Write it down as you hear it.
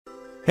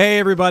Hey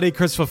everybody,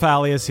 Chris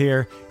Fafalius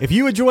here. If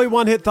you enjoy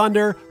One Hit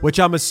Thunder, which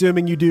I'm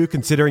assuming you do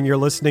considering you're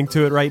listening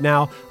to it right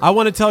now, I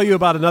want to tell you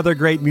about another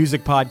great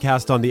music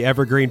podcast on the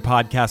Evergreen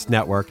Podcast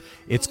Network.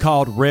 It's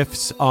called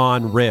Riffs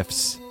on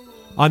Riffs.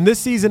 On this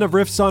season of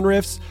Riffs on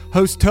Riffs,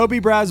 hosts Toby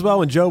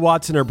Braswell and Joe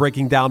Watson are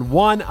breaking down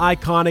one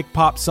iconic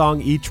pop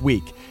song each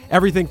week.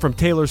 Everything from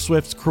Taylor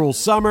Swift's Cruel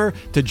Summer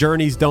to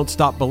Journey's Don't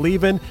Stop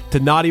Believin' to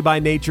Naughty by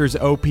Nature's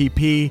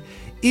OPP.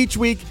 Each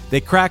week,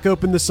 they crack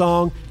open the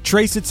song,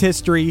 trace its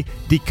history,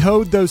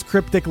 decode those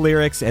cryptic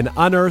lyrics, and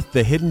unearth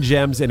the hidden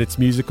gems in its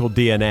musical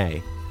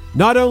DNA.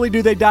 Not only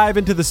do they dive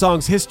into the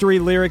song's history,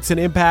 lyrics, and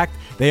impact,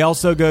 they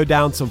also go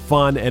down some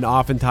fun and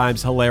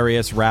oftentimes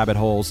hilarious rabbit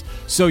holes.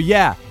 So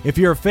yeah, if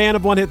you're a fan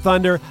of One Hit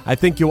Thunder, I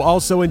think you'll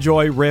also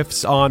enjoy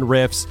Riffs on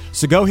Riffs.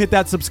 So go hit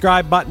that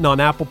subscribe button on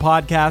Apple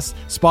Podcasts,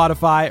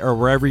 Spotify, or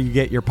wherever you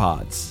get your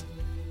pods.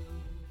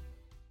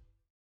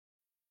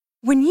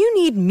 When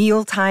you need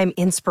mealtime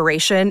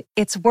inspiration,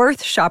 it's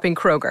worth shopping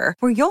Kroger,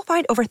 where you'll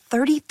find over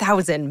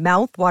 30,000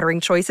 mouth-watering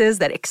choices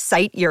that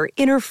excite your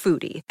inner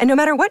foodie. And no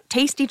matter what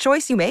tasty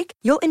choice you make,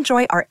 you'll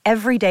enjoy our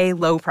everyday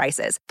low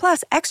prices,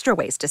 plus extra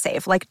ways to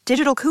save, like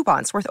digital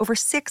coupons worth over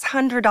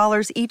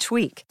 $600 each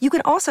week. You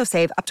can also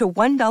save up to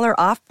 $1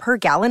 off per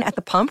gallon at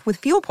the pump with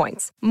fuel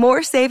points.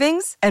 More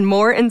savings and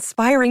more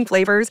inspiring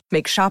flavors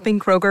make shopping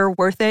Kroger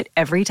worth it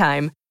every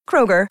time.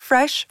 Kroger,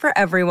 fresh for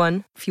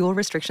everyone. Fuel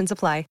restrictions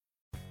apply.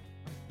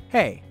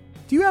 Hey,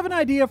 do you have an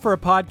idea for a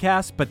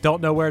podcast but don't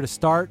know where to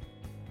start?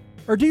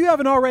 Or do you have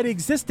an already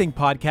existing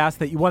podcast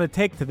that you want to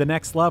take to the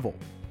next level?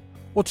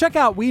 Well, check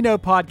out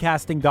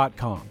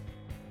WeKnowPodcasting.com.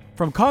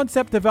 From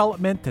concept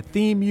development to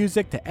theme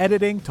music to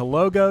editing to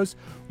logos,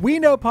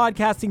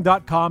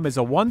 WeKnowPodcasting.com is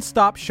a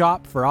one-stop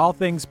shop for all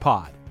things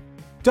pod.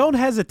 Don't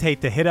hesitate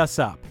to hit us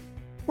up.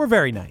 We're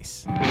very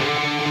nice.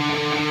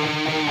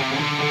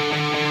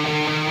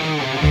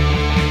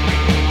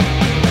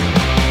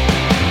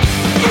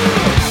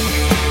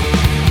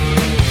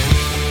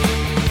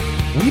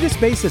 Wheatus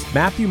bassist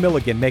Matthew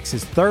Milligan makes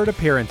his third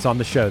appearance on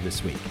the show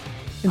this week.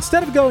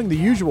 Instead of going the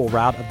usual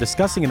route of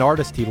discussing an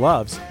artist he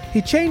loves,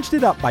 he changed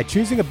it up by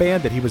choosing a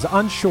band that he was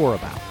unsure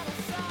about.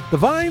 The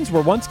Vines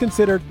were once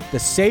considered the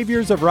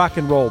saviors of rock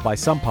and roll by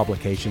some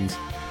publications,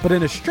 but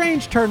in a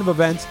strange turn of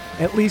events,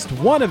 at least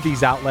one of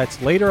these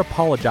outlets later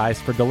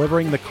apologized for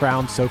delivering the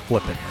crown so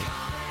flippantly.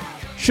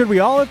 Should we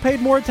all have paid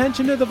more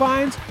attention to the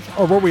Vines,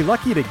 or were we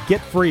lucky to get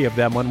free of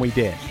them when we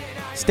did?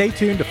 Stay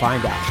tuned to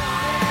find out.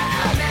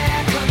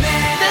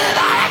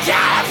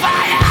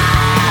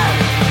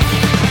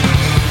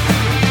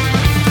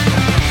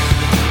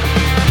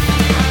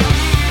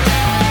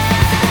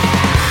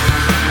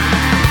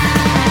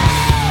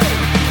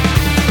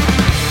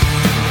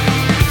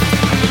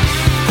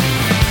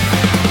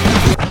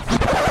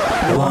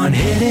 One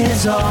hit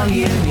is all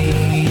you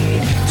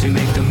need to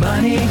make the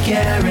money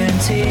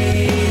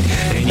guaranteed,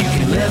 and you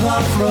can live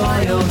off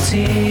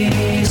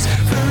royalties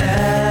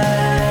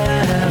forever.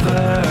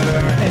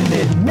 And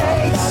it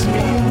makes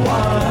me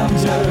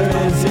wonder,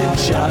 is it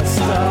just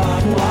a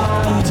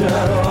wonder,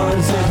 or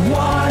is it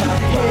one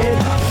hit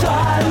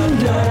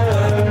thunder?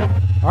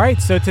 All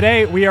right, so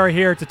today we are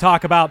here to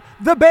talk about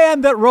the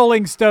band that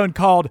Rolling Stone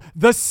called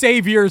the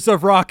saviors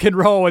of rock and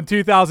roll in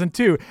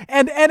 2002,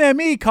 and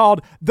NME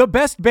called the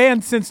best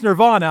band since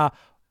Nirvana,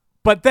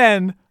 but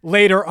then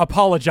later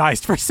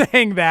apologized for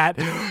saying that.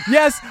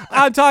 Yes,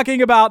 I'm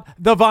talking about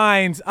the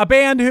Vines, a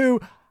band who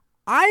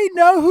I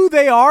know who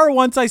they are.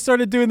 Once I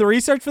started doing the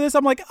research for this,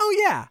 I'm like, oh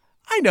yeah,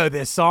 I know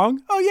this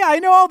song. Oh yeah, I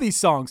know all these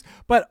songs.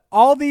 But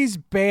all these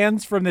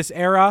bands from this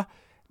era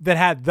that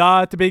had the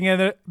at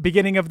the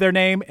beginning of their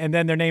name, and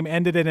then their name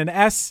ended in an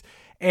S,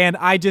 and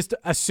I just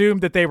assumed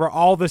that they were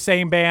all the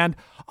same band.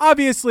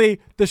 Obviously,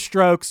 the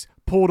Strokes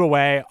pulled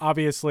away.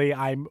 Obviously,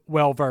 I'm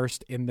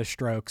well-versed in the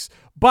Strokes.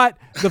 But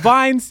the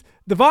Vines,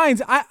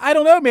 I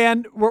don't know,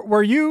 man.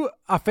 Were you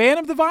a fan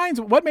of the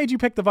Vines? What made you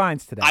pick the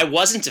Vines today? I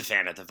wasn't a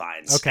fan of the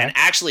Vines. Okay. And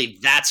actually,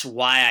 that's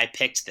why I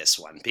picked this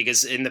one,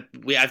 because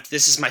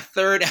this is my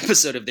third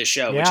episode of this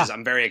show, which is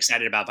I'm very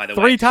excited about, by the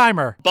way.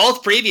 Three-timer.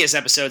 Both previous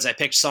episodes, I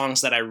picked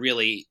songs that I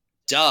really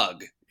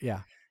dug. Yeah.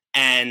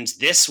 And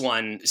this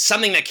one,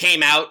 something that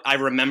came out, I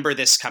remember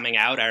this coming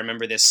out. I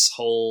remember this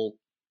whole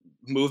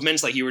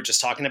movement, like you were just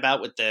talking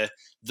about, with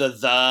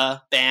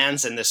the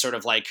bands and this sort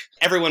of like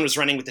everyone was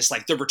running with this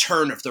like the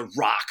return of the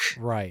rock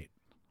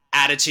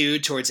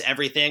attitude towards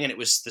everything, and it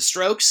was the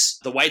Strokes,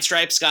 the White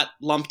Stripes got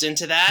lumped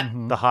into that,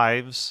 the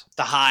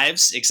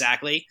Hives,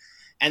 exactly,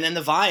 and then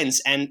the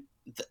Vines. And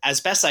as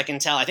best I can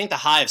tell, I think the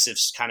Hives have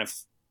kind of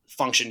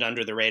functioned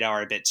under the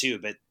radar a bit too,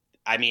 but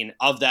I mean,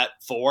 of that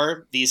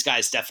four, these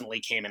guys definitely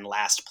came in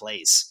last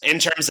place in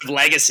terms of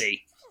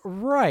legacy.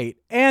 Right.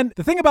 And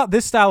the thing about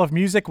this style of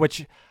music,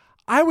 which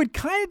I would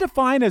kind of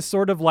define as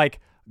sort of like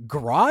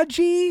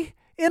garagey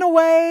in a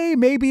way,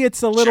 maybe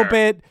it's a little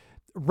bit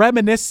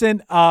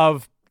reminiscent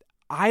of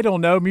I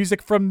don't know,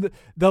 music from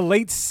the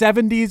late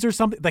 70s or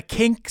something, the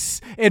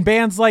Kinks and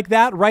bands like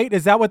that, right?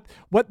 Is that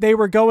what they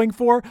were going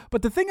for?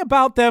 But the thing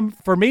about them,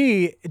 for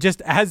me,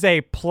 just as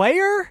a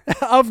player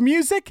of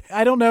music,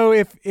 I don't know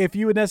if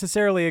you would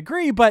necessarily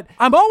agree, but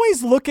I'm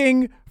always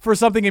looking for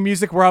something in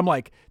music where I'm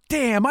like,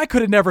 damn, I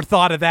could have never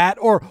thought of that,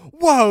 or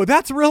whoa,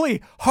 that's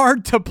really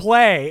hard to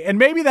play. And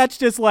maybe that's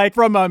just like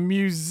from a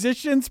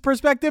musician's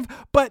perspective,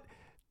 but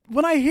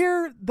when I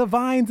hear the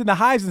Vines and the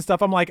Hives and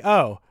stuff, I'm like,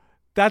 oh,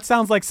 that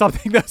sounds like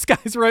something those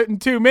guys wrote in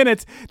 2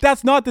 minutes.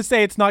 That's not to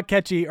say it's not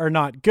catchy or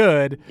not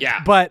good.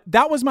 Yeah. But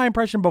that was my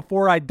impression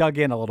before I dug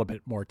in a little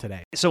bit more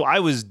today. So I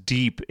was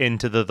deep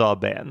into the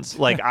bands.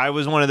 Like, I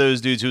was one of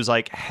those dudes who was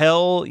like,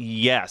 hell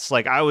yes.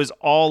 Like, I was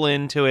all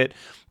into it.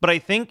 But I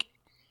think,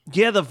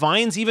 yeah, the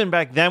Vines even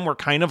back then were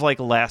kind of like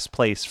last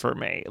place for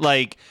me.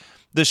 Like,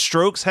 the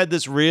Strokes had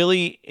this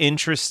really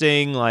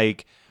interesting,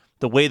 like,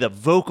 the way the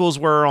vocals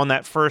were on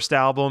that first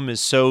album is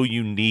so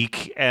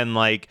unique, and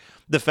like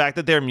the fact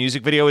that their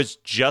music video is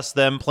just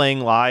them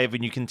playing live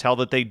and you can tell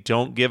that they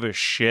don't give a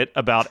shit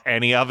about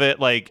any of it.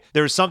 Like,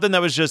 there's something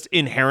that was just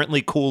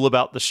inherently cool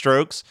about the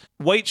Strokes.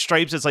 White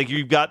Stripes, it's like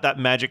you've got that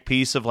magic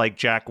piece of like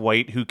Jack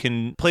White who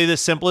can play the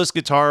simplest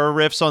guitar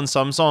riffs on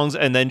some songs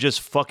and then just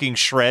fucking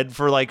shred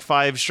for like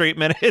 5 straight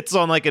minutes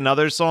on like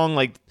another song,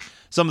 like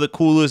some of the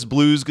coolest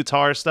blues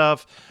guitar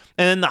stuff.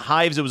 And then the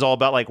Hives, it was all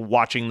about like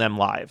watching them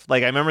live.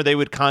 Like, I remember they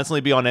would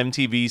constantly be on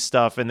MTV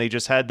stuff, and they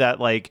just had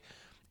that like,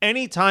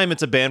 anytime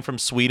it's a band from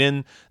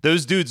Sweden,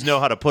 those dudes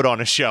know how to put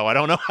on a show. I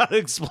don't know how to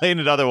explain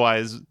it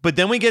otherwise. But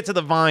then we get to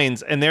the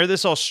Vines, and they're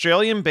this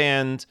Australian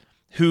band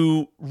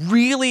who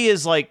really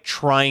is like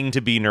trying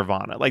to be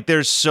Nirvana. Like,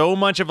 there's so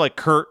much of like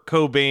Kurt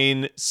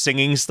Cobain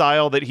singing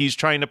style that he's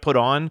trying to put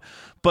on,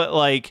 but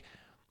like,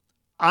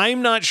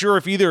 I'm not sure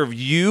if either of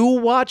you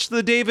watched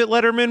the David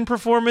Letterman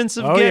performance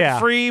of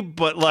Get Free,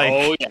 but like,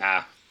 oh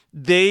yeah,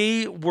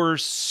 they were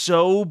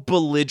so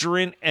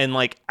belligerent and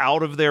like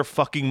out of their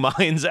fucking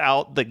minds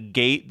out the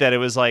gate that it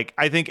was like,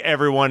 I think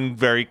everyone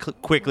very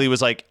quickly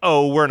was like,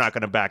 oh, we're not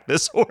going to back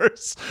this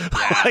horse.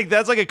 Yeah. Like,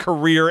 that's like a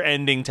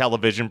career-ending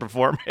television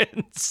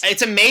performance.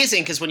 It's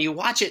amazing because when you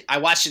watch it, I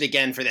watched it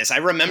again for this. I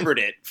remembered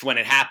it when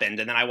it happened,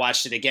 and then I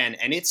watched it again,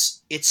 and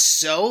it's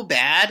so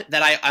bad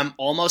that I'm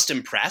almost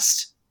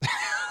impressed.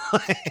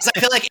 Because I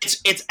feel like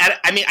it's.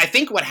 I mean, I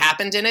think what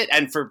happened in it,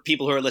 and for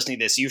people who are listening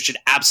to this, you should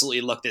absolutely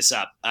look this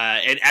up.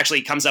 It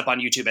actually comes up on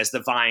YouTube as the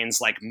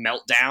Vines like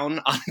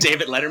meltdown on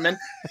David Letterman,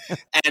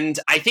 and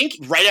I think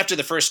right after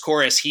the first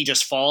chorus, he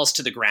just falls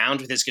to the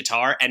ground with his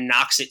guitar and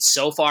knocks it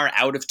so far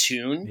out of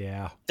tune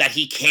that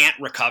he can't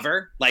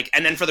recover. Like,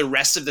 and then for the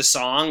rest of the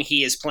song,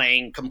 he is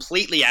playing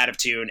completely out of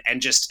tune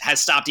and just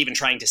has stopped even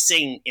trying to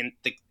sing in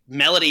the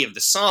melody of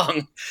the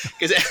song.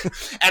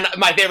 And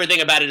my favorite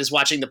thing about it is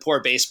watching the poor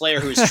bass player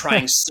who is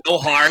trying so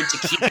hard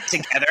to keep it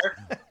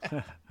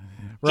together.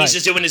 Right. He's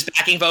just doing his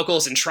backing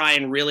vocals and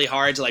trying really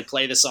hard to like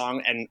play the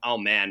song, and oh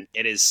man,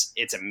 it's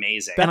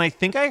amazing. And I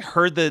think I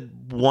heard that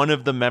one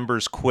of the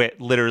members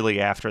quit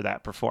literally after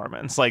that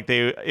performance. Like,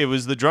 it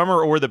was the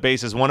drummer or the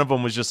bassist. One of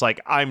them was just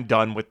like, I'm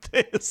done with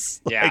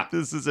this. Like, yeah,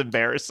 this is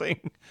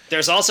embarrassing.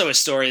 There's also a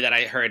story that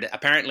I heard.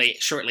 Apparently,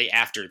 shortly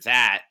after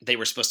that, they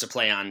were supposed to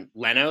play on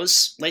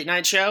Leno's late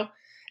night show,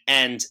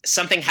 and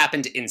something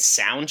happened in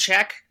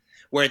soundcheck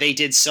where they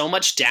did so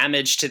much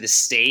damage to the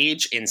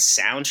stage in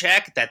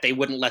soundcheck that they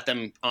wouldn't let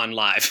them on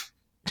live.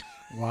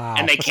 Wow.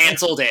 And they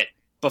canceled it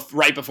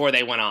right before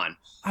they went on.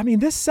 I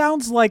mean, this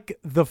sounds like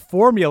the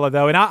formula,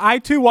 though. And I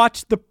too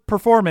watched the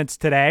performance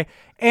today,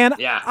 and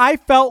I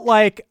felt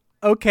like,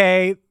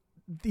 okay,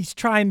 he's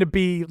trying to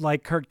be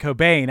like Kurt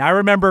Cobain. I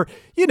remember,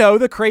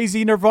 the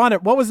crazy Nirvana.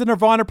 What was the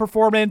Nirvana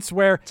performance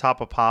where... Top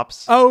of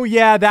Pops. Oh,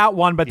 yeah, that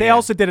one. But they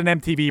also did an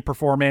MTV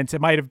performance. It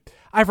might have...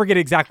 I forget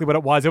exactly what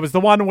it was. It was the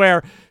one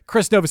where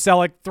Chris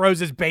Novoselic throws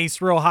his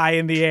bass real high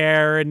in the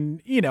air,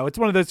 and, it's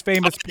one of those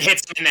famous...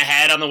 Hits him in the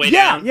head on the way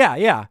down.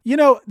 Yeah.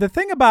 The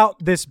thing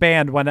about this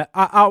band, when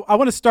I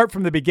want to start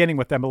from the beginning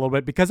with them a little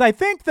bit, because I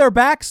think their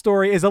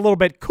backstory is a little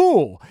bit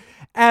cool,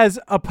 as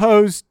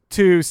opposed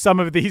to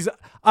some of these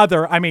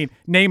other,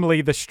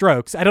 namely the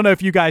Strokes. I don't know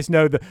if you guys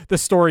know the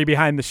story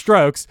behind the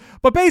Strokes,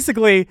 but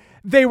basically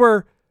they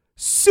were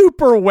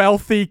super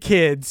wealthy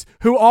kids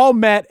who all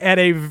met at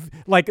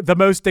the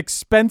most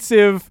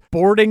expensive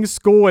boarding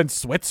school in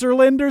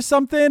Switzerland or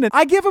something. And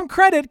I give them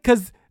credit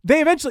because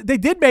they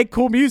did make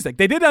cool music.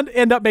 They did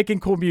end up making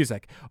cool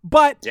music,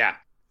 but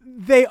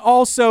they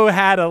also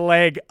had a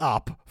leg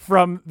up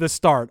from the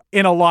start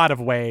in a lot of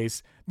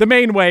ways. The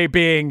main way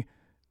being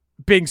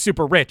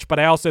super rich, but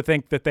I also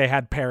think that they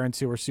had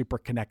parents who were super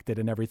connected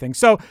and everything.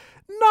 So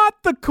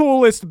not the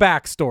coolest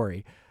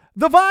backstory.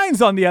 The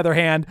Vines, on the other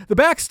hand, the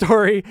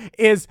backstory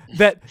is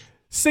that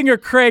singer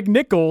Craig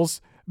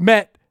Nichols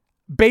met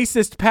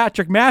bassist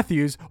Patrick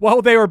Matthews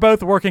while they were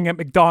both working at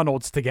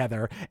McDonald's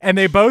together, and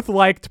they both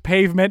liked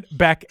Pavement,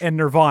 Beck, and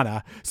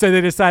Nirvana, so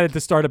they decided to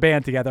start a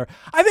band together.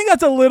 I think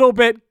that's a little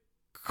bit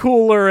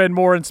cooler and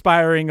more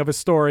inspiring of a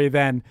story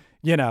than,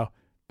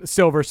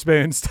 Silver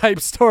Spoons type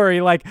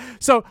story.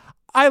 So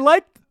I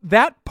liked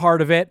that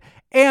part of it.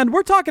 And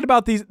we're talking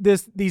about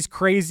these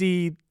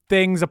crazy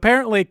things.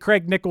 Apparently,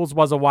 Craig Nichols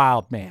was a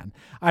wild man.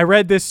 I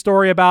read this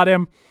story about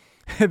him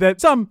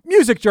that some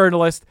music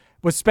journalist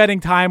was spending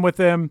time with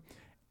him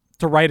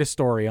to write a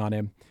story on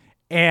him.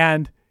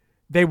 And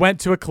they went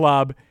to a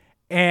club,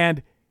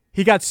 and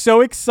he got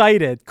so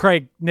excited,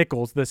 Craig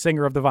Nichols, the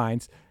singer of the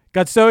Vines,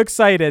 got so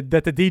excited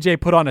that the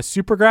DJ put on a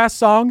Supergrass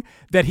song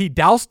that he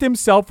doused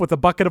himself with a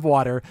bucket of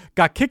water,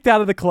 got kicked out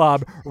of the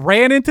club,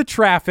 ran into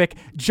traffic,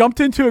 jumped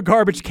into a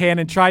garbage can,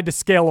 and tried to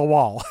scale a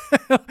wall.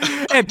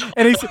 and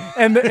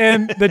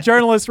the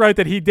journalist wrote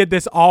that he did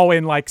this all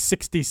in like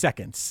 60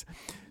 seconds.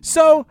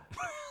 So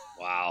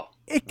wow.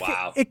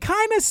 It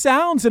kind of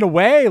sounds in a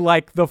way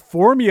like the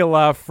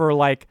formula for,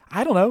 like,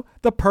 I don't know,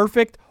 the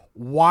perfect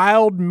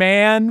wild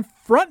man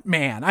front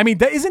man. I mean,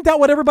 isn't that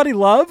what everybody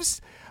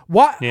loves?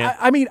 Yeah.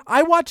 I mean,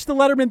 I watched the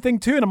Letterman thing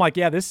too, and I'm like,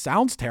 yeah, this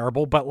sounds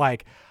terrible, but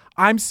like,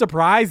 I'm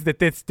surprised that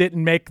this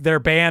didn't make their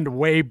band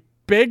way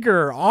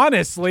bigger.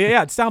 Honestly,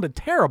 yeah, it sounded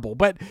terrible,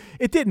 but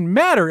it didn't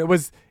matter. It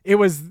was.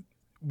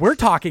 We're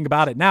talking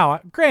about it now.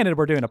 Granted,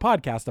 we're doing a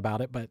podcast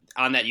about it, but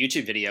on that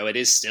YouTube video, it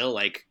is still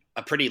like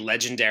a pretty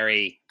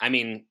legendary. I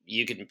mean,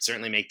 you can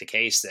certainly make the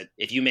case that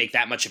if you make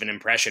that much of an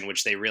impression,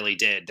 which they really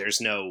did, there's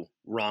no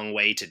wrong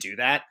way to do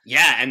that.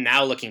 Yeah. And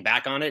now looking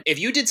back on it, if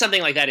you did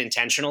something like that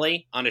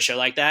intentionally on a show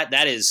like that,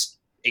 that is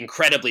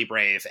incredibly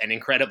brave and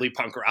incredibly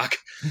punk rock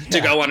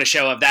to go on a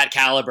show of that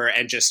caliber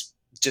and just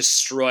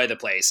destroy the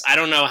place. I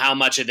don't know how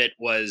much of it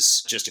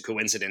was just a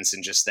coincidence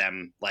and just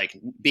them like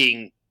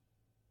being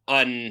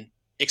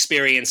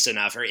inexperienced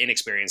enough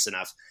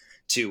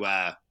to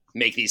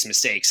make these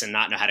mistakes and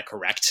not know how to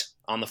correct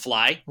on the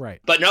fly.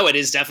 Right. But no, it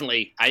is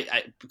definitely,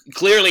 I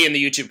clearly in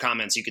the YouTube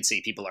comments, you could see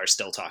people are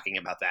still talking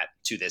about that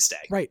to this day.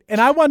 Right.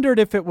 And I wondered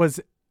if it was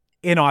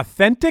an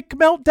authentic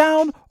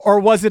meltdown or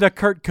was it a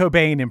Kurt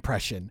Cobain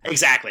impression?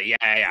 Exactly.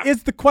 Yeah.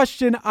 Is the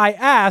question I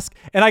ask.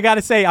 And I got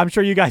to say, I'm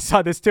sure you guys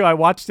saw this too. I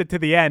watched it to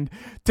the end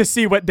to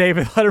see what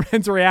David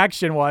Letterman's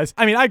reaction was.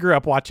 I mean, I grew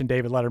up watching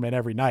David Letterman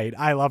every night.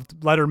 I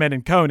loved Letterman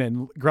and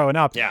Conan growing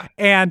up. Yeah.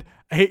 And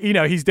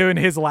he's doing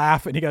his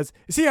laugh and he goes,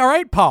 "Is he all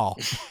right, Paul?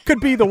 Could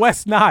be the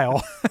West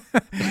Nile,"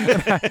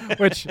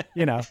 which,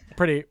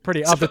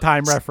 pretty of the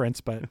time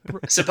reference, but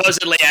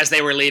supposedly as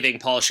they were leaving,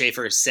 Paul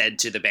Schaefer said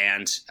to the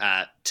band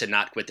to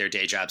not quit their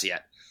day jobs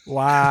yet.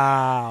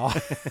 Wow.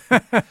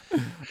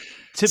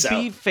 To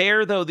be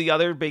fair, though, the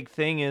other big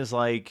thing is,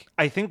 like,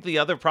 I think the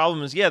other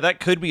problem is, that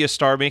could be a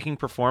star-making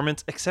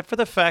performance, except for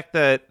the fact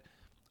that,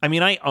 I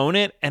mean, I own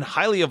it, and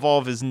Highly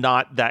Evolve is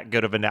not that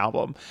good of an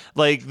album.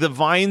 Like, the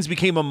Vines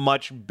became a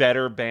much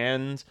better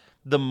band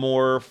the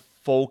more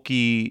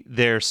folky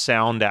their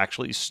sound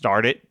actually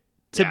started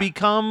to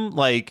become.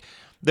 Like,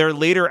 their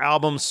later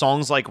albums,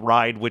 songs like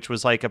Ride, which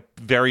was, like, a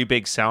very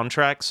big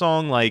soundtrack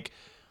song, like,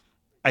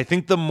 I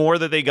think the more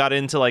that they got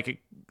into, like,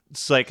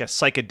 it's like a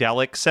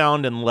psychedelic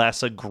sound and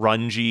less a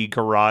grungy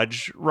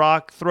garage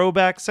rock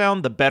throwback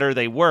sound, the better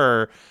they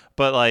were.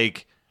 But,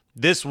 like,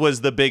 this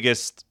was the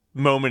biggest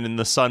moment in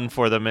the sun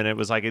for them, and it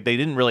was like they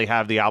didn't really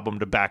have the album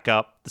to back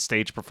up the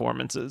stage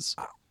performances.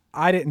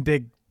 I didn't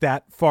dig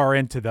that far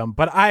into them,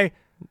 but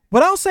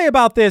what I'll say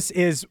about this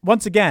is,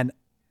 once again,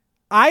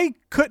 I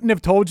couldn't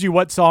have told you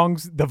what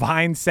songs the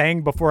Vines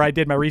sang before I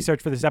did my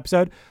research for this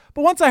episode,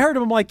 but once I heard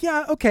them, I'm like,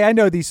 yeah, okay, I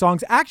know these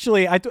songs.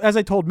 Actually, as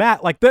I told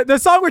Matt, like the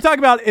song we're talking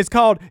about is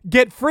called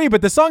Get Free,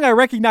 but the song I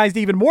recognized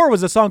even more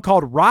was a song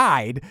called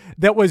Ride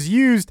that was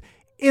used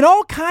in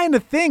all kind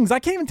of things. I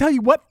can't even tell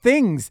you what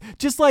things,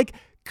 just like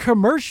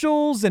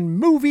commercials and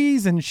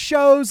movies and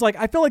shows. Like,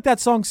 I feel like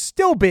that song's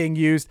still being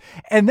used.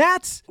 And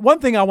that's one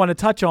thing I want to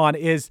touch on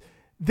is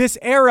this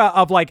era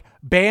of like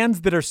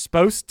bands that are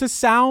supposed to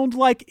sound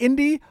like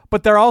indie,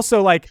 but they're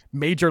also like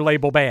major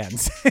label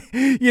bands,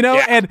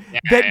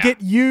 that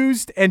get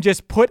used and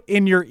just put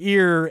in your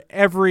ear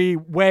every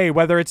way,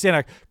 whether it's in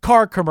a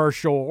car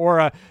commercial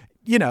or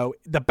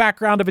the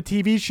background of a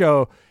TV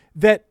show,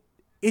 that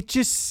it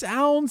just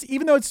sounds,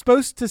 even though it's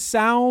supposed to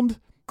sound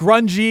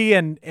grungy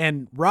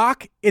and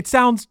rock, it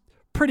sounds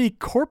pretty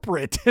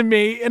corporate to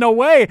me in a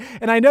way.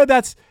 And I know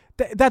that's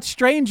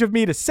strange of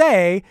me to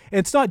say.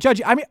 It's not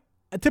judgy. I mean,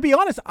 to be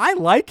honest, I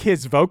like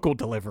his vocal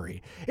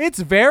delivery. It's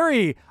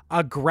very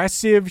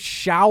aggressive,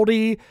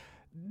 shouty,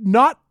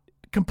 not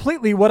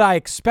completely what I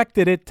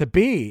expected it to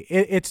be.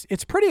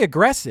 It's pretty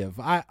aggressive.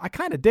 I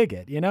kind of dig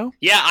it,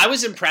 Yeah, I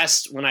was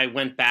impressed when I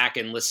went back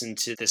and listened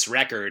to this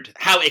record,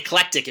 how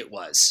eclectic it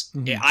was.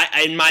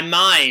 Mm-hmm. In my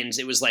mind,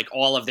 it was like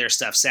all of their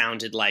stuff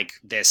sounded like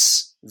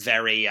this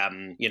very,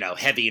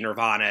 heavy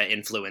Nirvana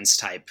influence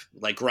type,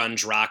 like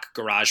grunge rock,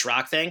 garage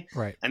rock thing.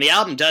 Right. And the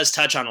album does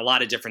touch on a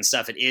lot of different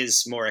stuff. It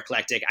is more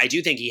eclectic. I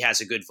do think he has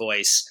a good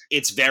voice.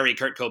 It's very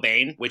Kurt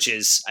Cobain,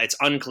 it's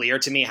unclear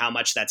to me how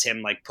much that's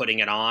him like putting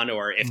it on,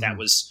 or if that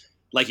was,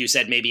 like you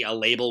said, maybe a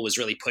label was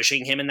really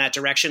pushing him in that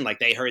direction. Like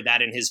they heard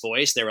that in his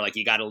voice. They were like,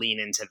 you got to lean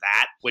into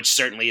that, which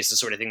certainly is the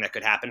sort of thing that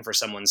could happen for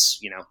someone's,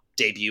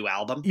 debut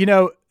album.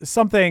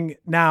 Something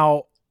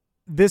now,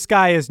 this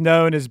guy is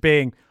known as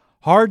being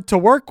hard to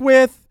work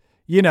with,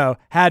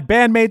 had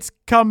bandmates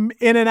come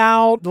in and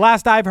out.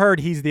 Last I've heard,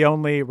 he's the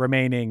only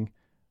remaining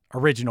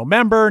original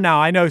member. Now,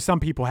 I know some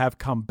people have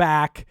come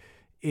back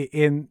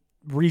in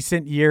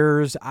recent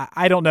years.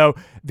 I don't know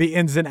the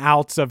ins and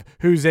outs of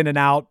who's in and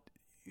out.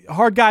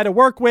 Hard guy to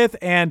work with,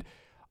 and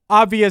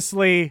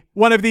obviously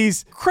one of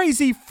these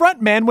crazy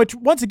frontmen, which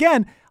once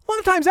again, a lot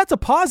of times that's a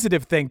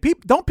positive thing.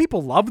 Don't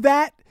people love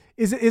that?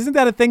 Isn't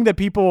that a thing that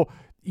people,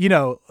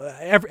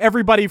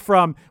 everybody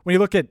from, when you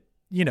look at,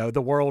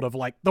 the world of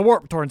like the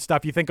Warped Tour and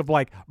stuff, you think of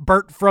like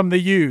Bert from The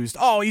Used.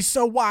 Oh, he's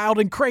so wild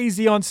and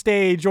crazy on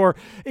stage, or,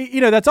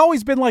 that's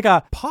always been like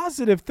a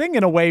positive thing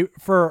in a way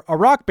for a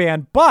rock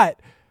band.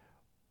 But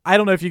I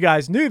don't know if you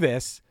guys knew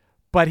this,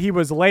 but he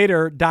was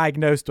later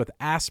diagnosed with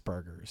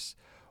Asperger's.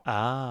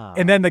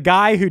 And then the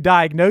guy who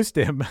diagnosed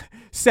him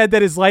said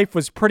that his life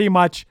was pretty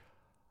much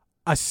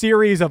a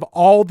series of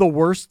all the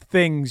worst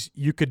things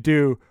you could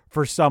do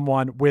for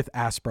someone with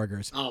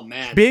Asperger's. Oh,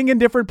 man. Being in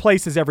different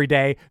places every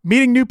day,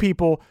 meeting new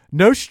people,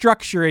 no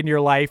structure in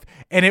your life.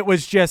 And it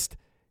was just,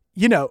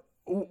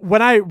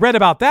 when I read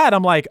about that,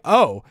 I'm like,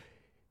 oh,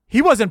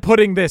 he wasn't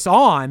putting this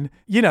on.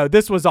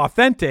 This was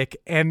authentic.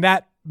 And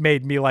that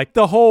made me like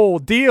the whole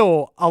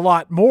deal a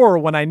lot more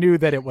when I knew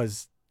that it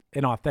was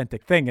an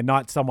authentic thing and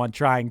not someone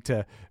trying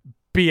to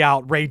be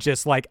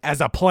outrageous, like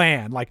as a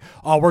plan, like,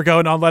 oh, we're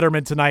going on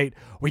Letterman tonight,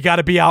 we got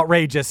to be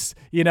outrageous,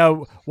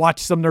 watch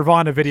some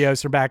Nirvana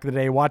videos from back in the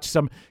day, watch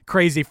some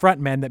crazy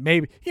frontmen that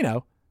maybe,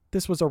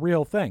 this was a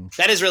real thing.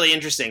 That is really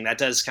interesting. That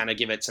does kind of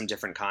give it some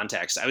different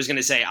context. I was going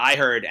to say, I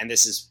heard, and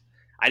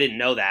I didn't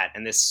know that,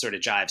 and this sort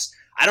of jives.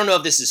 I don't know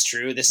if this is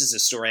true. This is a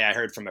story I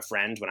heard from a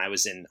friend when I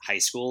was in high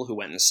school who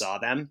went and saw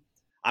them.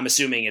 I'm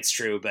assuming it's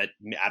true, but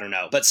I don't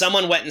know. But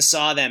someone went and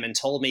saw them and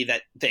told me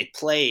that they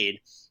played,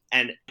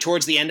 and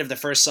towards the end of the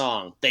first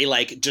song, they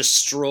like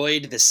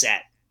destroyed the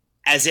set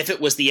as if it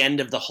was the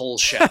end of the whole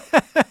show.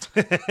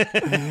 They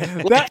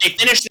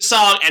finished the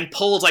song and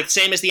pulled, like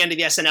same as the end of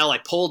the SNL,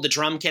 like pulled the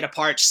drum kit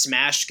apart,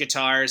 smashed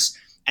guitars.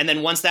 And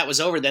then once that was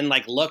over, then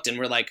like looked and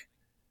were like,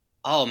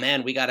 oh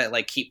man, we got to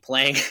like keep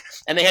playing.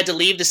 And they had to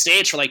leave the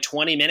stage for like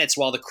 20 minutes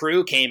while the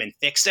crew came and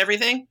fixed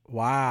everything.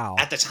 Wow.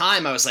 At the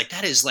time I was like,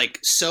 that is like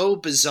so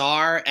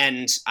bizarre.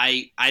 And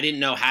I didn't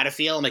know how to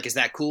feel. I'm like, is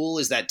that cool?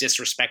 Is that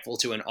disrespectful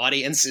to an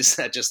audience? Is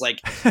that just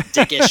like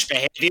dickish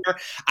behavior?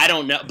 I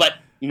don't know. But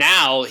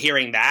now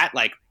hearing that,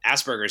 like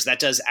Asperger's,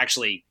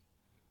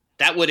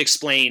 that would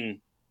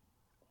explain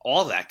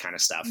all that kind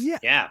of stuff.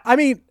 Yeah. I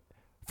mean,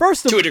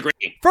 to a degree.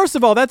 First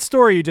of all, that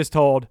story you just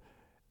told,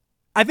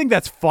 I think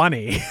that's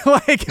funny.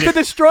 Like to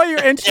destroy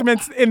your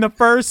instruments in the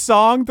first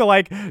song, to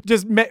like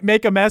just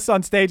make a mess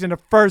on stage in the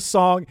first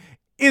song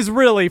is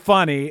really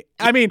funny.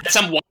 I mean, that's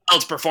some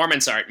wild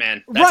performance art,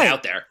 man. That's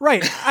out there.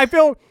 Right. I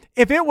feel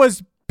if it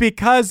was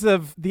because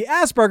of the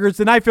Asperger's,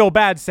 then I feel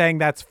bad saying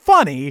that's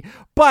funny,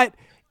 but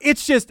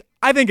it's just,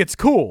 I think it's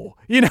cool.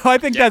 I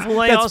think that's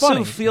funny. I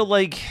also feel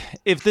like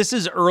if this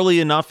is early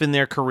enough in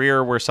their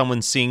career where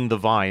someone's seeing the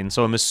Vine,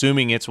 so I'm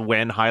assuming it's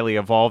when Highly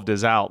Evolved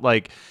is out,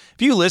 like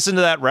if you listen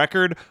to that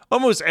record,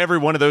 almost every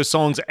one of those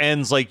songs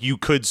ends like you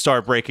could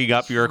start breaking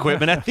up your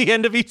equipment at the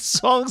end of each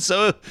song.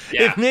 So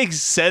it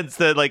makes sense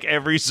that like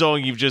every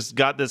song you've just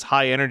got this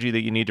high energy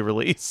that you need to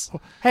release.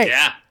 Hey,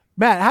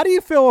 Matt, how do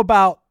you feel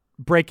about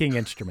breaking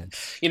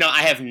instruments?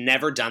 I have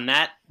never done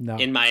that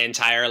in my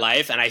entire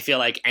life. And I feel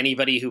like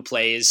anybody who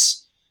plays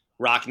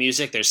rock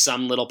music, there's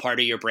some little part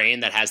of your brain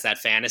that has that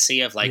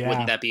fantasy of like,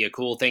 wouldn't that be a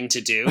cool thing to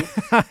do?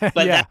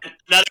 But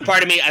another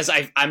part of me, as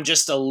I'm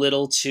just a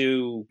little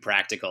too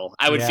practical.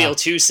 I would feel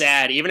too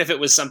sad, even if it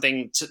was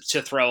something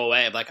to throw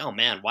away. I'm like, oh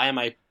man, why am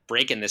I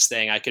breaking this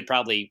thing? I could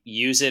probably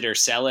use it or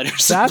sell it or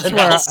something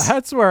else.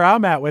 That's where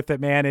I'm at with it,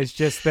 man, is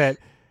just that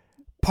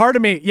part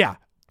of me,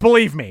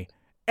 believe me,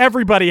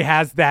 everybody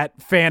has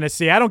that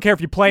fantasy. I don't care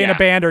if you play in a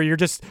band or you're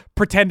just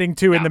pretending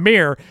to in the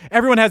mirror.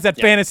 Everyone has that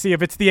fantasy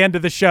of it's the end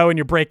of the show and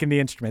you're breaking the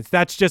instruments.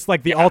 That's just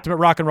like the ultimate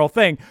rock and roll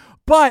thing.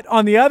 But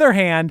on the other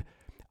hand,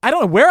 I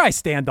don't know where I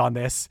stand on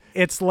this.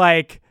 It's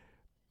like,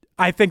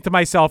 I think to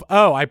myself,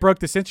 oh, I broke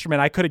this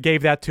instrument. I could have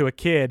gave that to a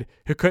kid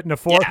who couldn't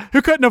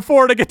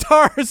afford a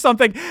guitar or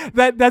something.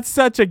 That's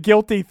such a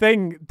guilty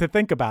thing to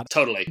think about.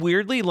 Totally.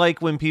 Weirdly,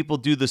 like when people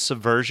do the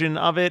subversion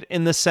of it,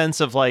 in the sense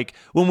of like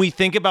when we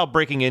think about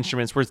breaking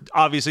instruments, we're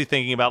obviously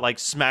thinking about like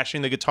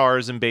smashing the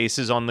guitars and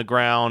basses on the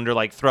ground or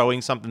like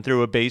throwing something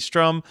through a bass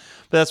drum.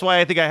 But that's why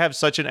I think I have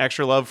such an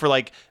extra love for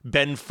like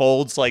Ben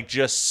Folds, like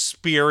just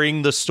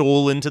spearing the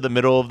stool into the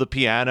middle of the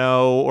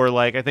piano, or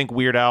like I think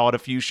Weird Al at a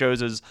few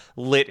shows has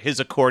lit his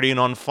accordion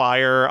on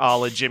fire a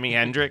la Jimi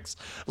Hendrix.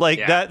 Like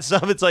that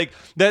stuff, it's like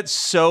that's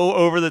so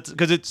over the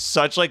because it's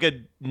such like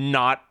a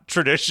not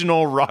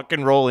traditional rock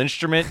and roll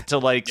instrument to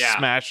like Yeah.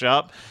 smash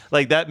up.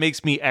 Like that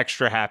makes me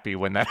extra happy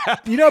when that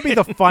happens. You know, it'd be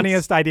the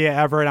funniest idea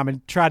ever, and I'm going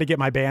to try to get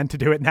my band to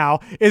do it now,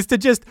 is to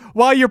just,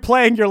 while you're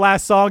playing your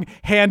last song,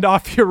 hand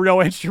off your real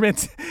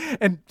instruments,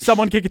 and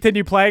someone can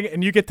continue playing,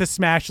 and you get to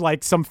smash,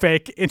 like, some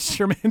fake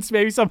instruments,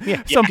 maybe some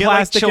Get, plastic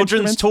like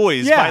children's instruments.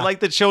 toys. Yeah. Buy like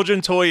the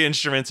children toy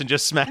instruments and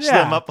just smash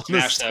Yeah. them up on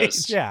Smash the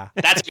those. stage. Yeah.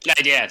 That's a good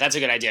idea. That's a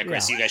good idea,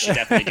 Chris. Yeah. You guys should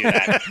definitely do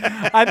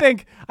that.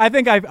 I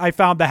think I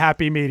found the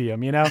happy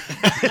medium, you know?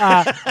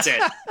 That's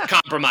it.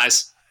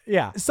 Compromise.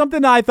 Yeah.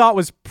 Something I thought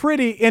was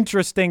pretty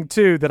interesting,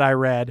 too, that I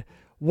read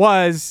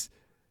was,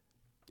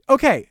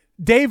 okay,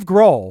 Dave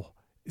Grohl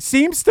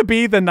seems to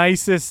be the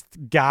nicest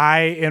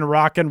guy in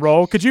rock and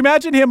roll. Could you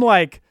imagine him,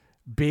 like,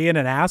 being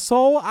an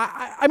asshole?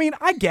 I mean,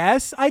 I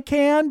guess I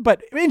can,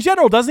 but in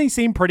general, doesn't he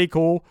seem pretty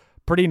cool,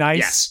 pretty nice?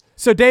 Yes.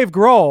 So Dave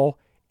Grohl,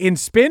 in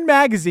Spin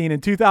Magazine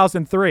in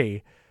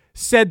 2003,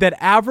 said that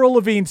Avril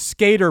Lavigne's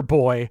Skater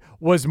Boy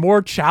was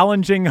more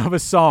challenging of a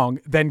song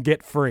than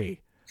Get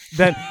Free.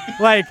 Then,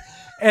 like...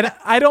 And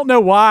I don't know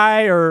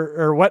why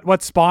or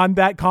what spawned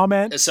that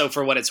comment. So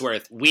for what it's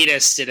worth,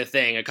 Wheatus did a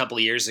thing a couple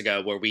of years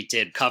ago where we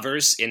did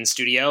covers in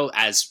studio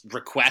as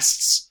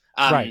requests.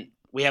 Right.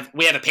 We have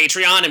a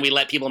Patreon and we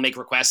let people make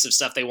requests of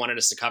stuff they wanted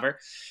us to cover.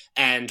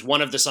 And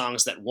one of the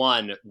songs that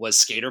won was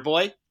Skater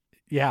Boy.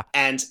 Yeah.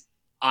 And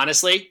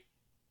honestly,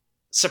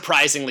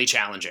 surprisingly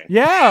challenging.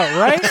 Yeah,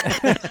 right?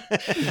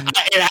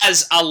 It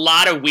has a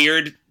lot of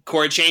weird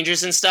chord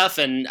changes and stuff,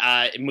 and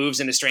it moves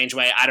in a strange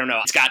way. I don't know.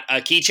 It's got a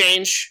key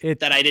change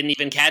that I didn't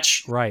even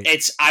catch. Right.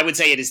 I would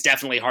say it is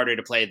definitely harder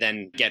to play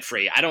than Get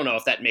Free. I don't know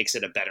if that makes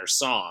it a better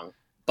song,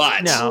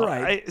 but No,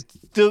 Right.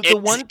 the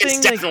one it's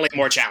thing definitely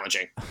more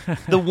challenging.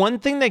 the one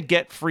thing that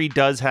Get Free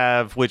does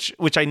have, which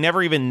I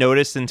never even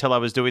noticed until I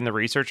was doing the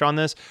research on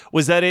this,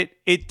 was that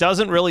it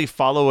doesn't really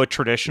follow a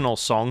traditional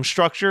song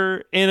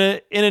structure in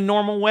a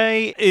normal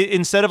way.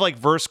 Instead of like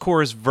verse,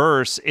 chorus,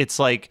 verse, it's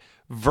like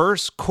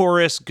verse,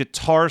 chorus,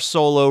 guitar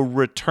solo,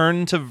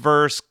 return to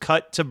verse,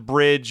 cut to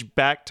bridge,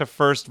 back to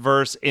first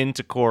verse,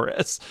 into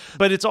chorus.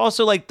 But it's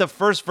also like the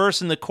first verse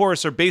and the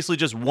chorus are basically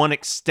just one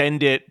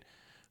extended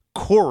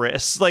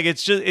chorus. Like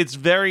it's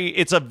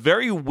a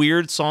very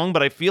weird song,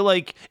 but I feel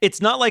like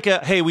it's not like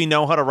hey, we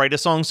know how to write a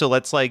song, so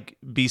let's like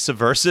be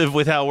subversive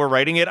with how we're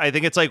writing it. I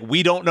think it's like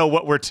we don't know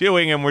what we're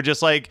doing and we're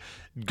just like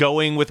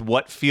going with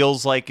what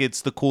feels like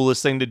it's the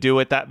coolest thing to do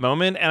at that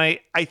moment. And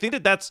I think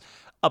that that's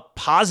a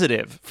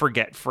positive for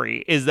Get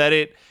Free, is that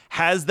it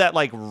has that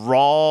like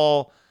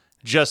raw,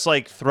 just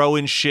like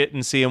throwing shit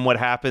and seeing what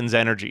happens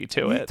energy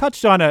to You it.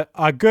 touched on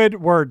a good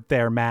word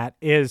there, Matt,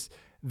 is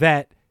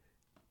that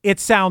it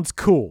sounds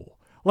cool.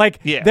 Like,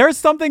 Yeah. there's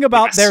something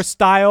about Yes. their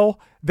style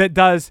that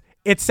does,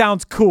 it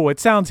sounds cool. It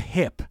sounds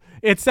hip.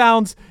 It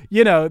sounds,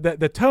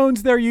 the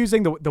tones they're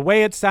using, the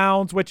way it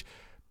sounds, which,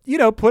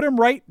 put them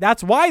right.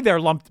 That's why they're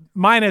lumped,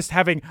 minus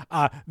having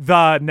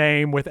the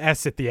name with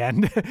S at the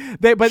end.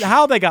 But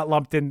how they got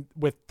lumped in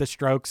with the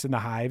Strokes and the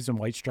Hives and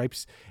White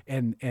Stripes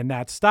and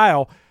that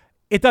style,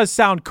 it does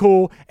sound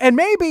cool. And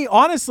maybe,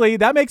 honestly,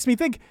 that makes me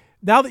think,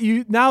 now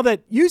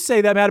that you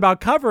say that, Matt, about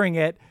covering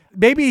it,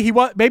 maybe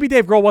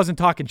Dave Grohl wasn't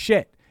talking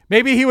shit.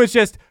 Maybe he was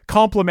just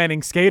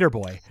complimenting Skater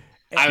Boy.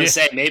 I would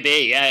say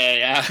maybe.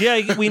 Yeah.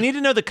 Yeah, we need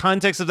to know the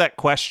context of that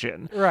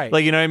question. Right.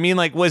 Like, you know what I mean?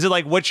 Like, was it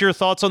like, what's your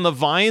thoughts on the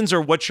Vines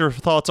or what's your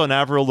thoughts on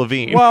Avril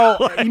Lavigne? Well,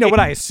 what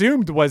I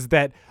assumed was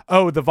that,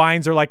 the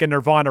Vines are like a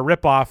Nirvana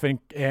ripoff,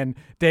 and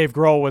Dave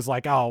Grohl was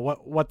like, oh,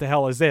 what the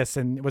hell is this?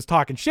 And was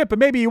talking shit, but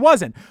maybe he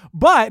wasn't.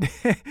 But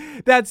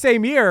that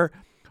same year,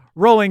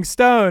 Rolling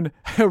Stone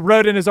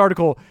wrote in his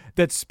article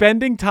that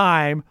spending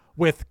time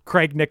with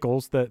Craig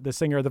Nichols, the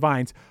singer of the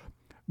Vines,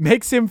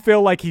 makes him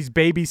feel like he's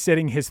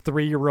babysitting his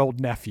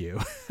 3-year-old nephew.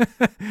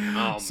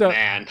 Oh, So-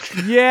 man.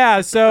 Yeah,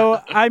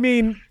 so, I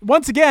mean,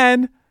 once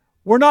again,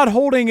 we're not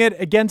holding it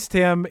against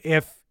him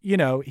if,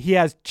 he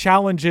has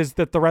challenges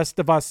that the rest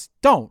of us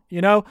don't,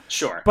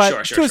 Sure.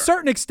 But sure. to a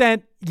certain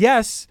extent,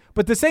 yes.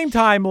 But at the same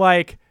time,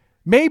 like,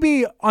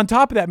 maybe on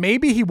top of that,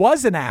 maybe he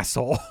was an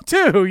asshole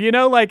too,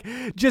 like,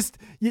 just,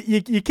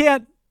 you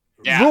can't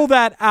Yeah. rule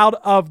that out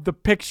of the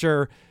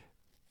picture,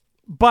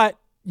 but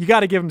you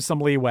got to give him some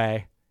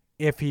leeway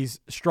if he's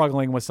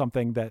struggling with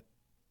something that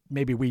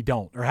maybe we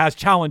don't, or has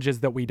challenges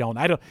that we don't.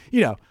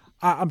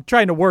 I'm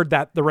trying to word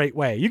that the right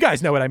way. You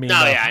guys know what I mean. No,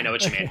 though. yeah, I know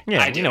what you mean.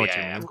 Yeah, I we do. know what Yeah,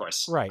 you yeah, mean. of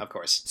course. Right. Of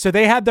course. So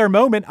they had their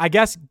moment. I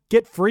guess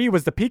Get Free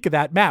was the peak of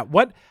that. Matt,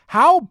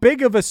 how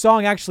big of a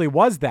song actually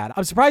was that?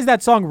 I'm surprised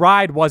that song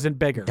Ride wasn't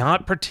bigger.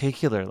 Not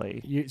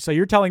particularly. So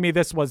you're telling me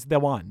this was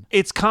the one?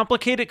 It's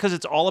complicated because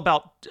it's all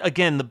about,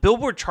 again, the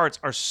Billboard charts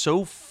are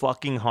so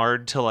fucking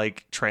hard to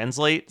like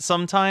translate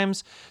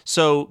sometimes.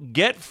 So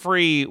Get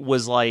Free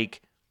was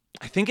like,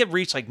 I think it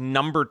reached like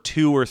number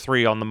 2 or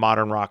 3 on the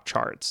modern rock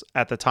charts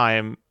at the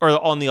time, or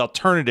on the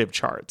alternative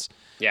charts.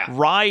 Yeah.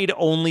 Ride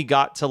only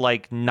got to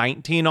like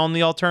 19 on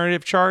the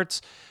alternative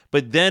charts,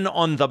 but then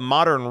on the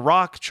modern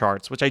rock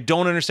charts, which I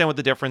don't understand what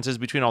the difference is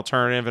between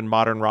alternative and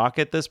modern rock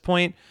at this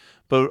point,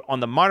 but on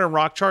the modern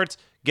rock charts,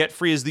 Get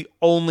Free is the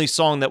only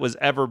song that was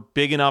ever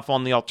big enough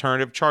on the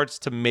alternative charts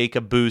to make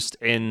a boost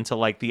into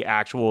like the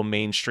actual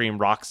mainstream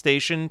rock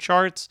station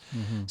charts.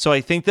 So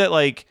I think that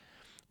like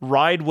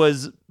Ride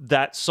was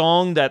that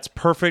song that's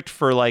perfect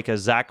for like a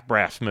Zach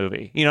Braff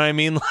movie. You know what I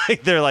mean?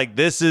 Like they're like,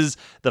 this is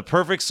the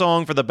perfect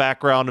song for the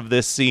background of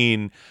this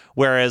scene.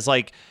 Whereas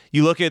like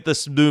you look at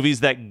the movies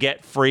that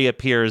Get Free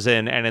appears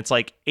in, and it's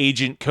like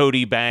Agent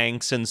Cody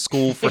Banks and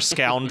School for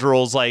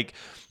Scoundrels, like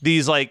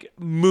these like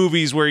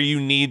movies where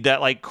you need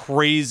that like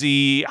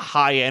crazy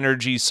high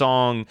energy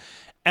song.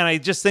 And I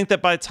just think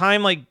that by the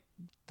time like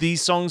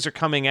these songs are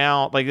coming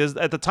out, like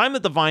at the time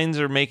that the Vines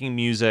are making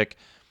music,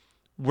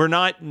 we're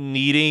not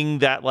needing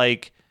that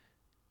like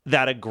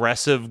that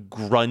aggressive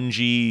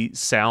grungy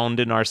sound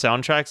in our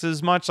soundtracks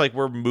as much. Like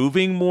we're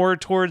moving more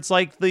towards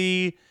like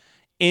the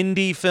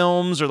indie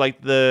films or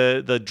like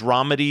the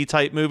dramedy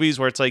type movies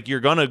where it's like you're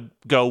gonna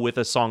go with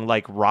a song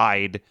like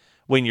Ride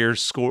when you're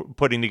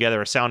putting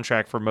together a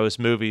soundtrack for most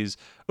movies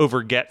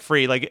over Get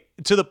Free. Like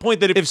to the point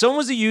that if someone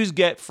was to use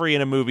Get Free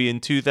in a movie in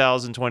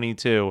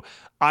 2022,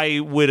 I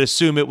would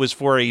assume it was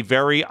for a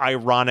very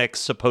ironic,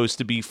 supposed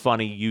to be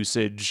funny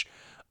usage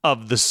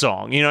of the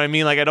song. You know what I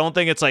mean? Like, I don't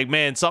think it's like,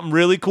 man, something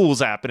really cool's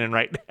happening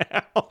right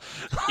now.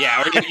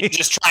 Yeah, or you're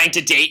just trying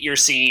to date your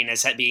scene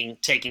as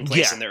taking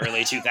place in the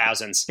early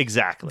 2000s.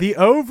 Exactly. The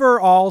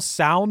overall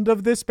sound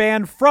of this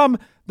band from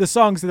the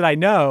songs that I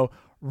know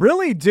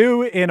really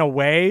do, in a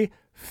way,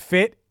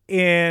 fit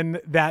in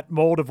that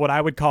mold of what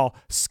I would call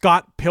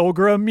Scott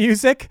Pilgrim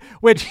music,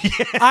 which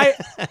I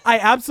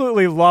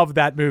absolutely love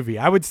that movie.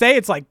 I would say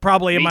it's like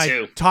probably in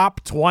my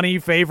top 20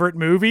 favorite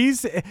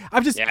movies.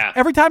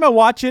 Every time I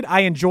watch it,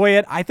 I enjoy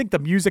it. I think the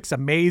music's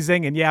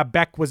amazing. And yeah,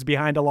 Beck was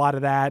behind a lot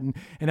of that and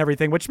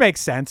everything, which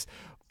makes sense.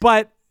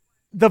 But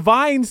the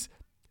Vines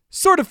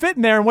sort of fit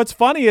in there. And what's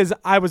funny is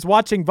I was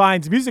watching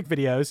Vine's music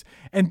videos,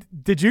 and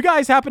did you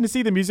guys happen to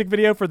see the music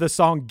video for the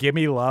song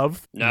Gimme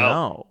Love?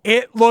 No.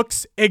 It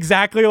looks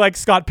exactly like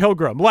Scott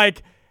Pilgrim.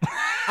 Like,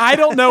 I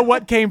don't know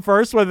what came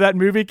first, whether that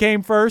movie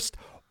came first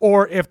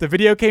or if the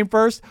video came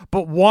first,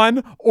 but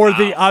one or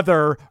the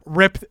other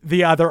ripped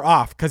the other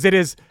off. Because it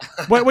is,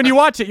 when you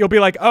watch it, you'll be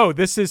like, oh,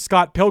 this is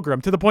Scott Pilgrim,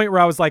 to the point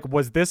where I was like,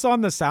 was this on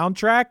the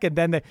soundtrack? And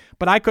then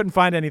but I couldn't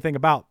find anything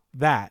about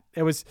that.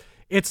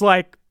 It's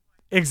like,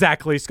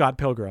 exactly Scott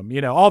Pilgrim,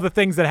 you know, all the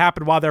things that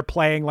happen while they're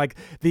playing, like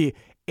the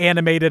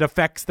animated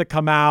effects that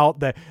come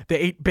out, the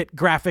 8-bit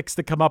graphics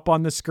that come up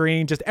on the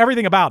screen, just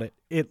everything about it.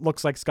 It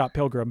looks like Scott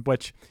Pilgrim,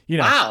 which, you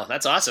know. Wow,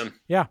 that's awesome.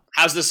 Yeah.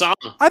 How's the song?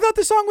 I thought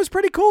the song was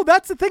pretty cool.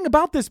 That's the thing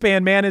about this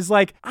band, man, is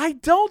like, I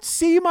don't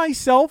see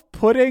myself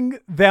putting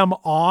them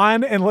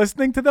on and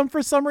listening to them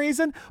for some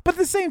reason. But at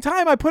the same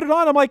time, I put it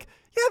on, I'm like,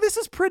 yeah, this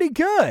is pretty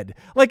good.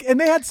 Like, and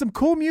they had some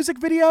cool music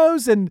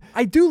videos, and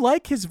I do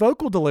like his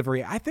vocal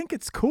delivery. I think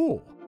it's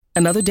cool.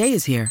 Another day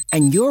is here,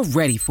 and you're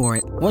ready for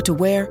it. What to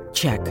wear?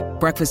 Check.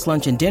 Breakfast,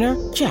 lunch, and dinner?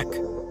 Check.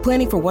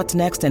 Planning for what's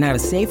next and how to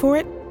save for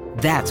it?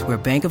 That's where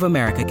Bank of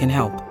America can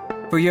help.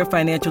 For your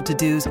financial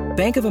to-dos,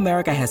 Bank of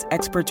America has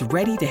experts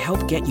ready to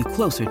help get you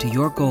closer to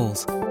your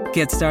goals.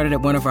 Get started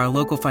at one of our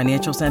local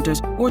financial centers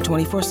or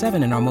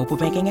 24/7 in our mobile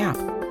banking app.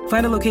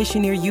 Find a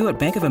location near you at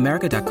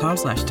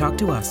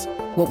bankofamerica.com/talktous.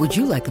 What would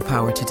you like the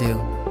power to do?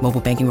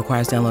 Mobile banking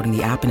requires downloading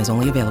the app and is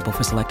only available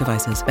for select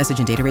devices. Message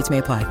and data rates may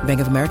apply.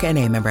 Bank of America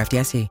NA, member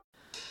FDIC.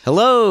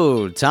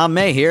 Hello, Tom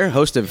May here,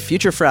 host of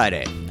Future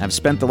Friday. I've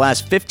spent the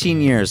last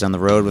 15 years on the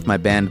road with my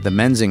band, The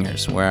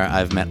Menzingers, where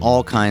I've met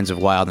all kinds of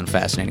wild and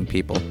fascinating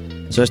people.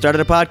 So I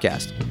started a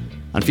podcast.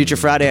 On Future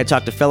Friday, I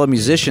talk to fellow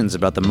musicians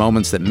about the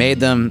moments that made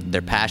them,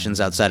 their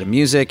passions outside of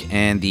music,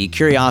 and the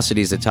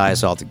curiosities that tie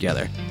us all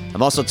together.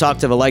 I've also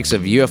talked to the likes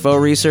of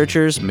UFO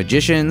researchers,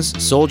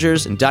 magicians,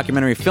 soldiers, and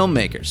documentary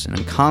filmmakers, and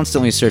I'm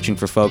constantly searching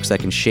for folks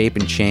that can shape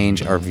and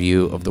change our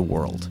view of the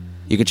world.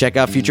 You can check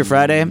out Future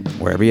Friday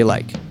wherever you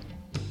like.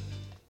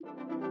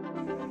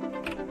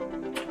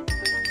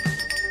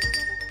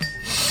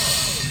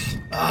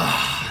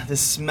 The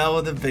smell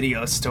of the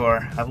video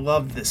store. I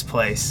love this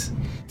place.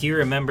 Do you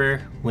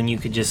remember when you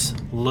could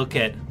just look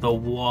at the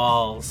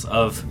walls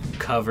of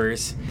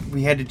covers?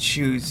 We had to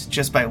choose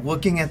just by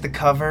looking at the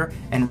cover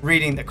and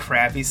reading the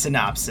crappy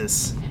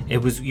synopsis.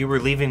 You were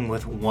leaving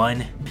with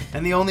one.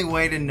 And the only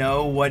way to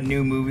know what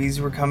new movies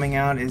were coming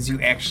out is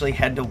you actually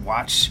had to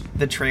watch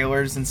the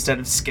trailers instead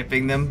of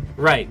skipping them.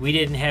 Right, we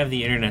didn't have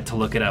the internet to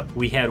look it up.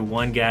 We had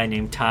one guy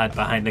named Todd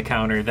behind the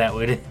counter that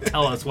would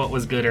tell us what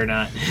was good or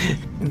not.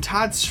 And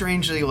Todd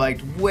strangely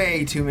liked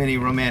way too many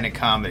romantic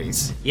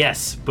comedies.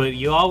 Yes, but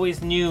you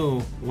always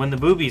knew when the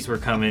boobies were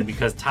coming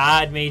because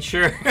Todd made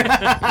sure.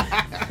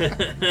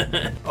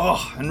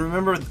 Oh, and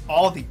remember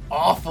all the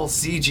awful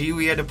CG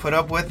we had to put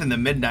up with in the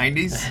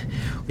mid-90s?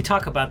 We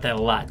talk about that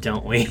a lot,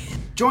 don't we?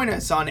 Join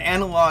us on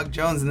Analog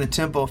Jones and the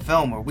Tempo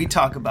Film, where we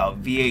talk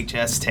about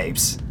VHS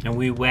tapes. And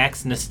we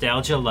wax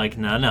nostalgia like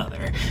none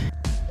other.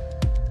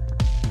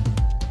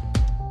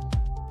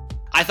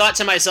 I thought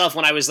to myself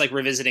when I was like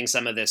revisiting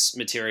some of this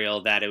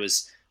material that it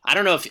was, I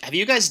don't know if, have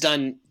you guys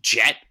done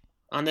Jet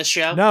on this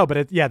show? No,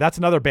 but that's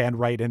another band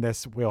right in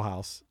this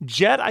wheelhouse.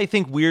 Jet, I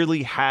think,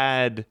 weirdly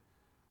had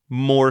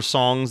more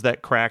songs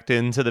that cracked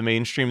into the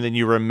mainstream than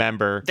you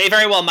remember. They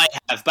very well might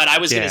have, but I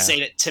was going Yeah. to say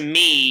that to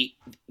me,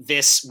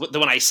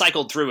 when I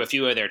cycled through a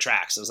few of their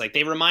tracks, I was like,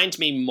 they remind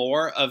me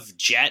more of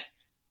Jet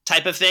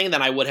type of thing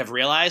than I would have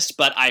realized,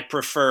 but I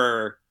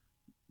prefer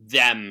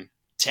them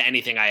to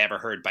anything I ever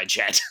heard by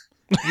Jet.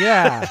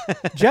 Yeah.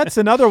 Jet's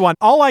another one.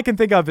 All I can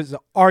think of is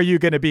Are You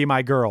Gonna Be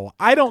My Girl?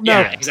 I don't know.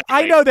 Yeah, exactly.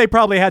 I know they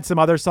probably had some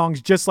other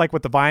songs just like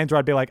with the Vines where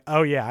I'd be like,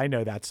 oh yeah, I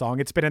know that song.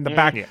 It's been in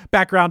the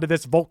background of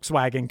this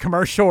Volkswagen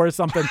commercial or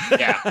something.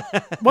 Yeah.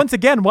 Once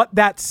again, what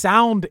that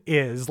sound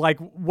is, like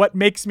what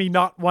makes me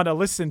not want to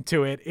listen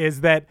to it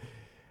is that,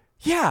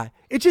 yeah,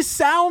 it just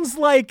sounds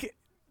like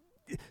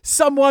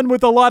someone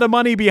with a lot of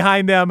money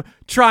behind them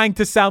trying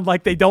to sound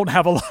like they don't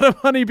have a lot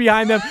of money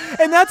behind them.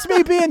 And that's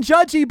me being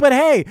judgy, but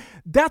hey,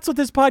 that's what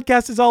this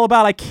podcast is all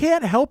about. I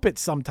can't help it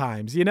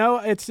sometimes, you know?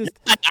 It's just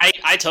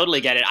I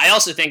totally get it. I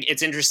also think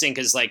it's interesting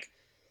because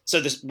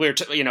we're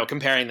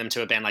comparing them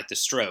to a band like The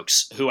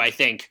Strokes, who I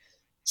think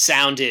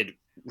sounded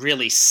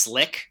really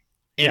slick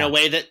in a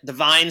way that the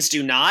Vines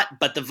do not,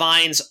 but the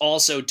Vines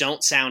also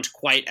don't sound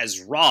quite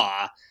as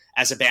raw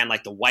as a band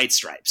like the White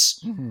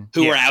Stripes,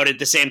 who were out at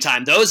the same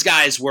time. Those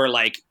guys were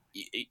like,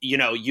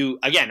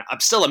 again, I'm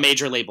still a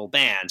major label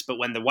band, but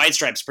when the White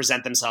Stripes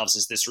present themselves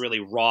as this really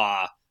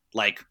raw,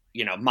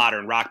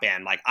 modern rock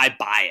band, like I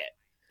buy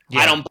it.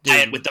 I don't buy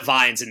it with the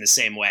Vines in the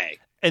same way.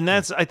 And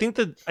that's, I think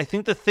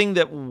the thing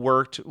that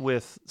worked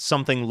with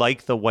something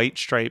like the White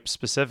Stripes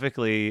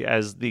specifically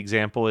as the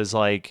example is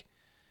like,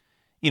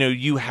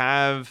 you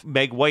have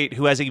Meg White,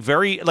 who has a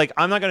very,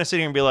 I'm not going to sit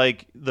here and be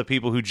like the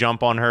people who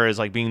jump on her as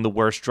like being the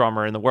worst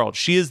drummer in the world.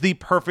 She is the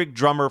perfect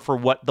drummer for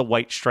what the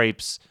White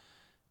Stripes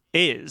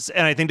is.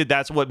 And I think that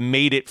that's what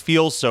made it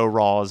feel so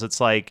raw is it's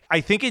like, I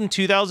think in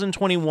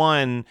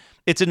 2021,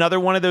 it's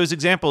another one of those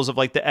examples of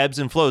like the ebbs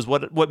and flows.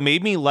 What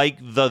made me like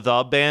the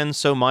band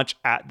so much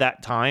at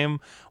that time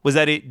was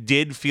that it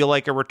did feel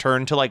like a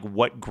return to like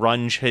what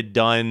grunge had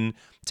done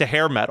to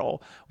hair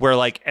metal, where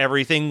like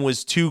everything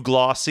was too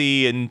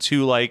glossy and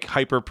too like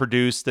hyper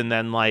produced, and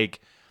then like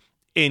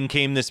in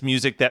came this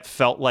music that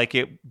felt like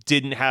it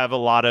didn't have a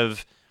lot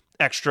of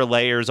extra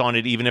layers on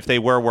it, even if they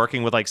were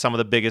working with like some of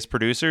the biggest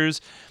producers.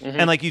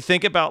 And like you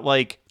think about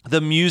like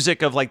the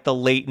music of like the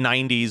late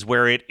 90s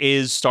where it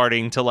is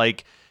starting to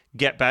like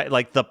get back,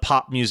 like the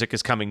pop music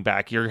is coming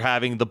back. You're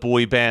having the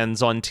boy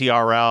bands on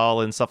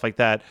TRL and stuff like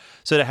that.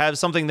 So to have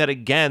something that,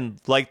 again,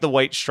 like the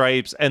White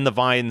Stripes and the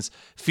Vines,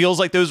 feels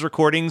like those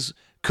recordings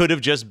could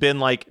have just been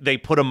like they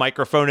put a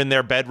microphone in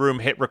their bedroom,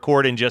 hit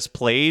record, and just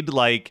played.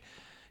 Like,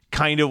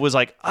 kind of was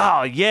like,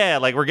 oh yeah,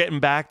 like we're getting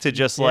back to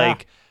just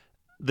like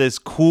this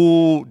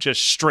cool,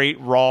 just straight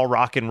raw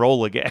rock and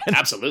roll again.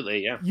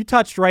 Absolutely, yeah. You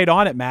touched right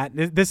on it, Matt.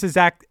 This is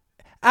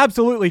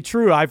absolutely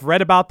true. I've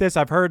read about this.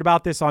 I've heard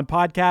about this on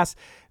podcasts.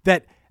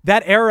 That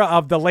era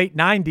of the late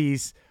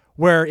 90s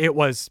where it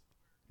was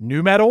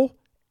nu metal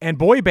and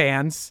boy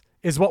bands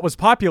is what was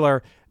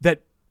popular,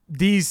 that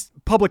these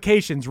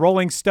publications,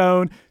 Rolling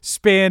Stone,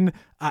 Spin,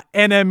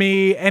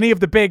 NME, any of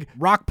the big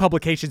rock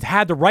publications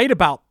had to write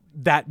about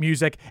that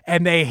music,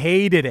 and they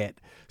hated it.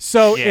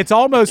 So it's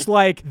almost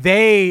like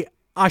they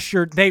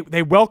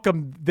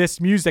welcomed this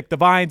music, the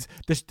Vines,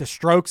 the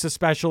Strokes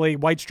especially,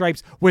 White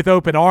Stripes, with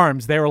open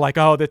arms. They were like,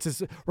 oh, this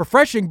is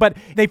refreshing, but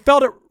they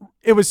felt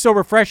it was so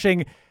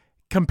refreshing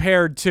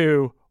compared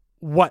to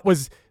what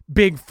was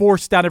being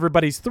forced down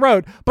everybody's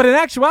throat. But in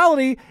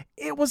actuality,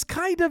 it was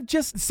kind of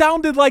just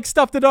sounded like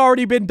stuff that had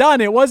already been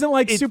done. It wasn't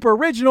like super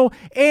original.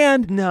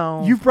 And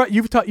no, you've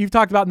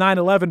talked about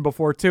 9/11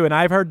 before too, and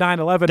I've heard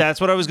 9/11.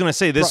 That's what I was going to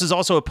say. This is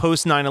also a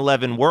post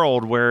 9/11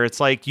 world where it's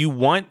like you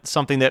want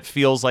something that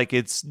feels like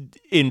it's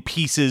in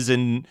pieces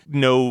and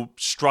no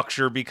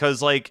structure,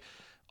 because like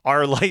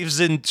our lives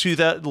in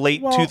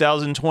late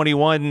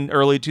 2021,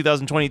 early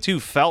 2022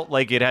 felt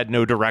like it had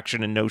no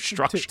direction and no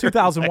structure.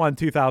 2001,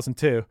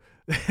 2002.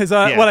 Is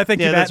what I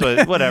think you meant.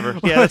 That's whatever.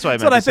 Yeah, that's what I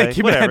meant. That's what I think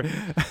you whatever.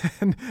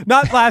 meant.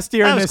 Not last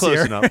year and this close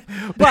year. Enough.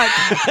 But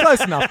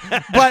close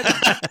enough.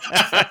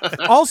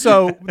 But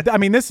also, I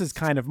mean, this is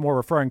kind of more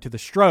referring to the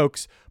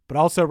Strokes, but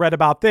also read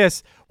about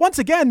this. Once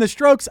again, the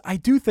Strokes, I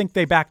do think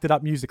they backed it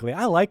up musically.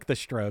 I like the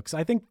Strokes.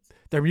 I think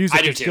their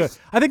music is good.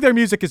 I think their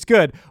music is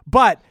good,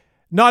 but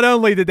not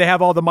only did they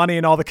have all the money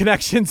and all the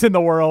connections in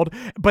the world,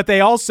 but they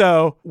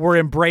also were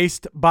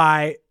embraced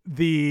by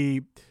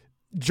the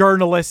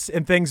journalists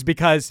and things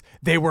because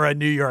they were a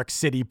New York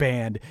City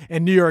band,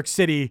 and New York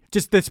City,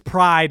 just this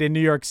pride in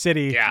New York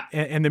City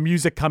and the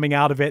music coming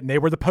out of it. And they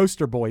were the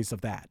poster boys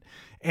of that.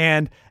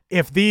 And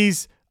if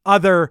these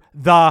other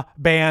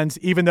bands,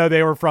 even though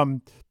they were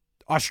from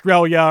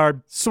Australia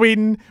or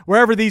Sweden,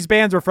 wherever these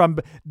bands were from,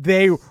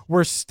 they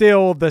were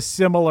still the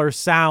similar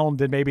sound,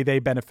 and maybe they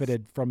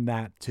benefited from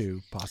that too,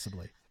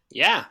 possibly.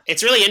 Yeah,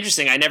 it's really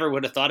interesting. I never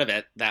would have thought of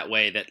it that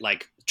way, that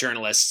like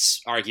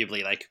journalists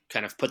arguably like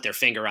kind of put their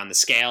finger on the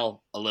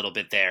scale a little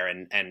bit there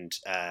and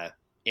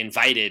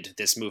invited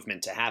this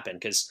movement to happen.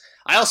 Because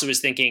I also was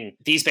thinking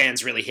these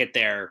bands really hit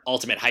their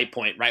ultimate hype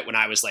point right when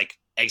I was like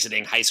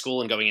exiting high school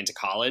and going into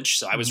college.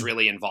 So I was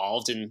really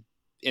involved in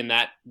in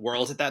that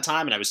world at that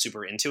time, and I was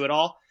super into it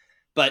all.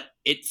 But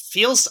it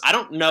feels, I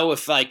don't know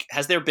if like,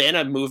 has there been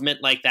a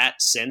movement like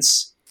that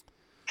since?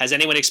 Has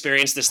anyone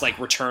experienced this like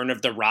return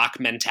of the rock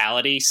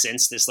mentality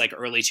since this like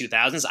early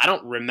 2000s? I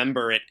don't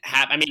remember it.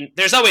 I mean,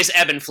 there's always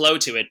ebb and flow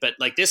to it, but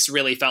like this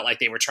really felt like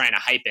they were trying to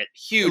hype it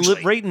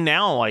hugely. Right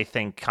now, I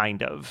think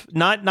kind of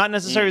not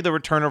necessarily the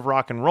return of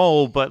rock and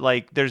roll, but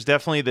like there's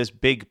definitely this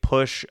big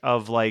push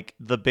of like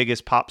the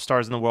biggest pop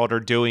stars in the world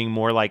are doing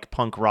more like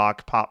punk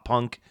rock, pop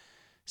punk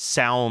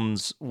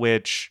sounds,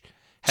 which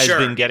has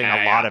been getting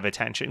a lot of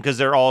attention because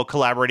they're all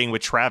collaborating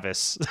with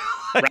Travis.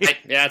 Right.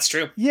 Yeah, that's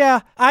true. Yeah.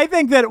 I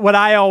think that what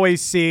I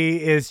always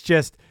see is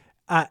just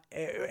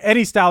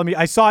any style of music.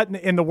 I saw it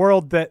in the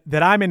world that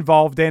I'm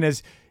involved in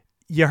is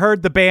you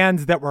heard the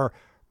bands that were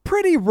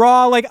pretty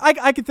raw. Like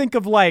I could think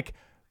of like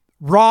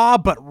raw,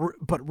 but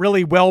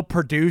really well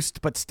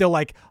produced, but still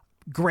like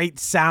great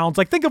sounds.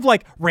 Like think of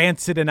like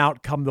Rancid and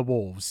Out Come the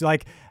Wolves.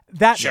 Like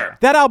that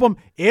album,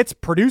 it's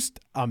produced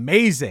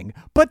amazing,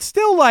 but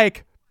still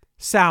like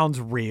sounds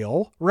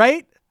real,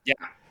 right? Yeah.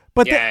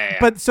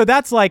 But so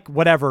that's like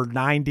whatever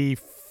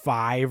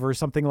 95 or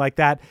something like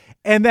that.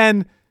 And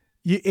then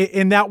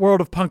in that world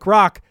of punk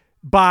rock,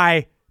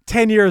 by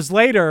 10 years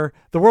later,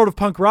 the world of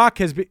punk rock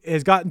has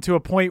gotten to a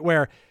point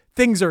where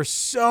things are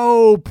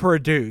so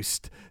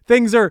produced.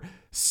 Things are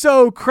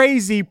so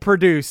crazy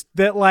produced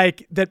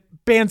that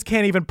bands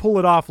can't even pull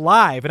it off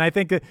live. And I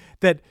think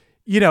that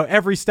you know,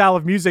 every style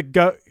of music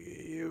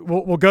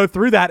will go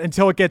through that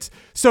until it gets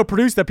so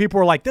produced that people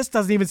are like, this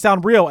doesn't even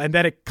sound real. And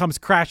then it comes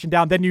crashing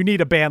down. Then you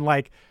need a band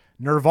like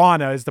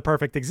Nirvana is the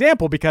perfect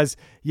example because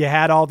you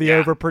had all the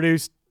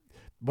overproduced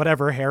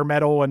whatever hair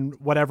metal and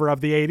whatever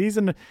of the 80s.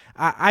 And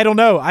I don't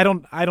know. I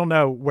don't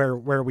know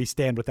where we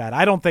stand with that.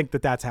 I don't think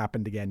that that's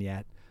happened again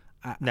yet.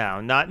 No,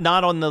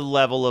 not on the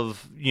level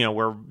of, you know,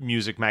 where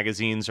music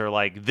magazines are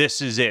like,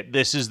 this is it.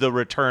 This is the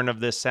return of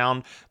this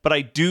sound. But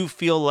I do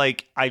feel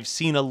like I've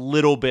seen a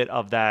little bit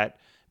of that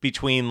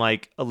between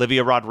like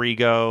Olivia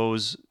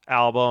Rodrigo's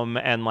album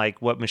and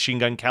like what Machine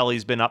Gun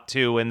Kelly's been up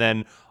to, and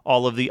then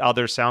all of the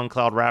other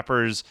SoundCloud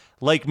rappers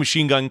like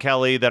Machine Gun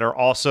Kelly that are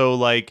also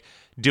like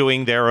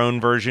doing their own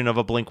version of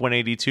a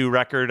Blink-182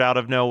 record out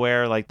of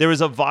nowhere. Like there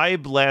was a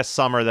vibe last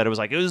summer that it was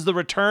like, it was the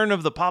return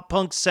of the pop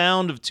punk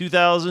sound of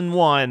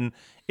 2001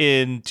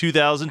 in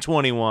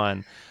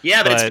 2021.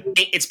 Yeah, but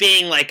it's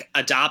being like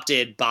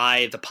adopted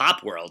by the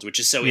pop world, which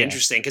is so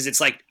interesting because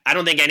it's like, I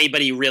don't think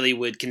anybody really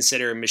would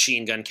consider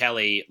Machine Gun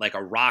Kelly like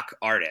a rock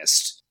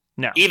artist.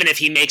 No. Even if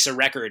he makes a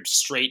record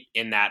straight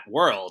in that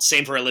world.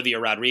 Same for Olivia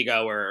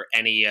Rodrigo or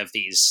any of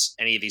these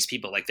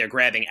people. Like they're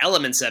grabbing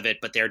elements of it,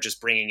 but they're just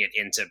bringing it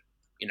into,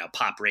 you know,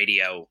 pop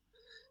radio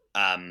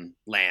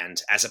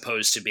land, as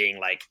opposed to being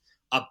like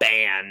a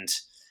band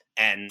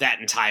and that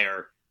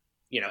entire,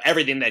 you know,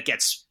 everything that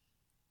gets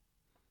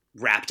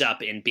wrapped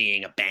up in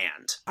being a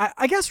band.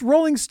 I guess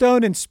Rolling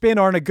Stone and Spin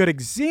aren't a good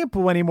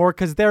example anymore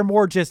because they're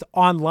more just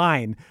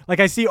online. Like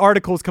I see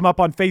articles come up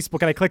on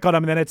Facebook and I click on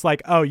them and then it's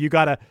like, oh, you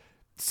got to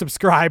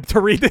subscribe to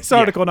read this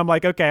article. And I'm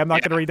like, okay, I'm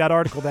not going to read that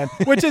article then,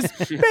 which is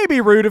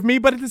maybe rude of me.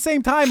 But at the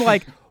same time,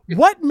 like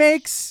what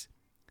makes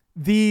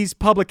these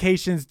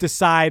publications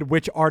decide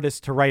which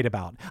artists to write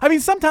about? I mean,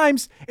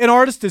 sometimes an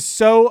artist is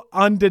so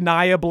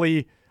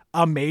undeniably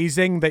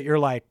amazing that you're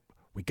like,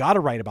 we got to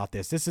write about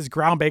this. This is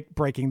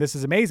groundbreaking. This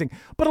is amazing.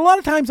 But a lot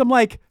of times I'm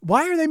like,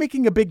 why are they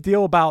making a big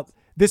deal about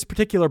this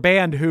particular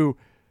band who,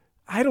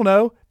 I don't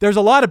know, there's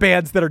a lot of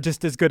bands that are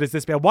just as good as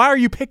this band. Why are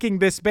you picking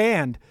this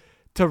band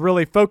to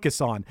really focus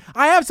on?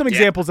 I have some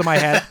examples in my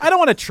head. I don't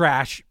want to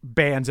trash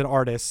bands and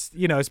artists,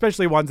 you know,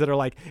 especially ones that are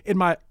like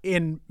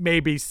in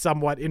maybe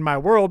somewhat in my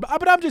world.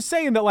 But I'm just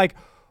saying that, like,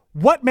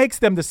 what makes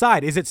them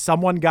decide? Is it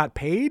someone got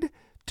paid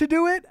to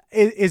do it?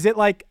 Is it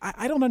like,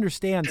 I don't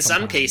understand. In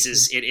some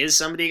cases, it is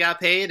somebody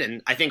got paid.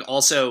 And I think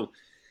also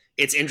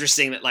it's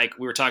interesting that, like,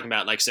 we were talking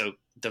about, like, so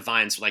the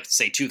Vines, like,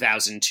 say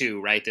 2002,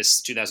 right?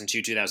 This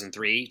 2002,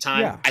 2003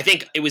 time. Yeah. I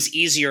think it was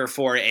easier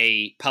for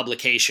a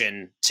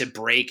publication to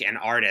break an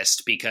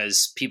artist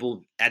because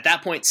people at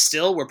that point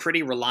still were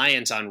pretty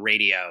reliant on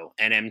radio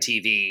and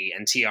MTV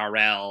and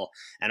TRL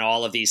and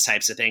all of these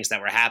types of things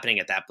that were happening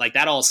at that. Like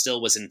that all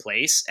still was in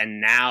place.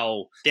 And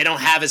now they don't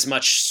have as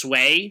much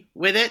sway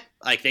with it.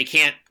 Like they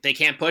can't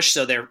push.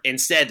 So they're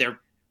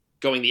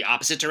going the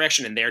opposite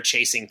direction and they're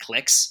chasing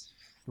clicks.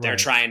 They're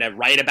trying to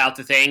write about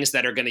the things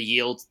that are going to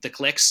yield the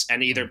clicks,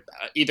 and either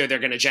they're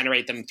going to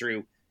generate them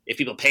through, if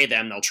people pay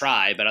them, they'll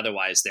try, but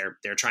otherwise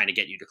they're trying to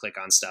get you to click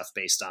on stuff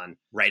based on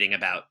writing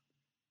about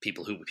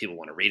people who people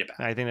want to read about.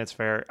 I think that's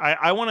fair.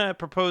 I want to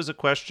propose a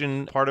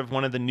question, part of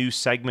one of the new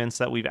segments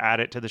that we've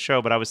added to the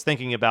show, but I was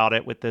thinking about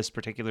it with this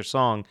particular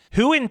song.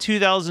 Who in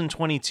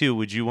 2022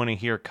 would you want to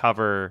hear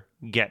cover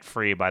Get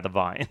Free by the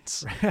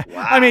Vines? Wow.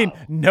 I mean,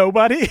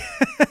 nobody.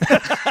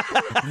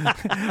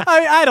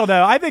 I don't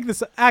know. I think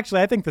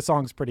the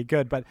song's pretty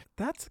good, but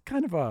that's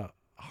kind of a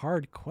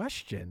hard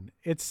question.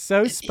 It's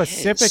so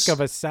specific of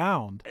a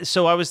sound.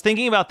 So I was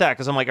thinking about that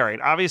because I'm like, all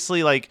right,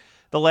 obviously, like,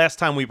 the last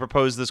time we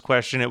proposed this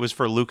question, it was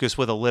for Lucas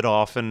with a Lid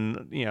Off,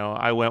 and, you know,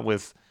 I went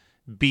with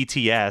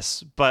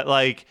BTS, but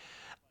like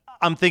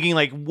I'm thinking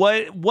like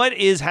what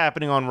is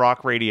happening on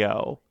rock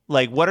radio?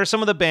 Like what are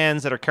some of the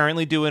bands that are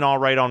currently doing all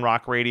right on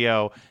rock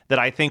radio that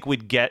I think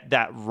would get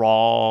that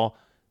raw,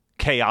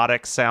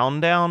 chaotic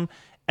sound down?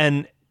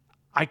 And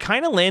I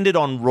kind of landed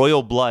on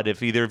Royal Blood,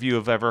 if either of you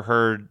have ever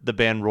heard the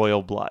band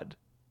Royal Blood.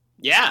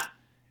 Yeah.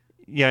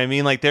 You know what I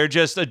mean? Like they're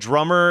just a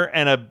drummer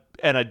and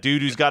a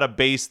dude who's got a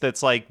bass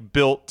that's like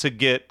built to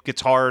get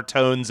guitar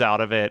tones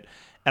out of it.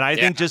 And I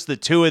think just the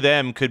two of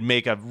them could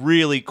make a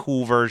really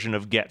cool version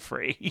of Get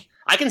Free.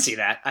 I can see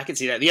that.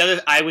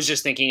 I was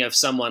just thinking of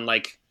someone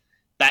like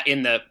that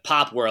in the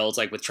pop world,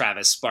 like with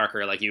Travis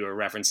Barker, like you were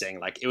referencing.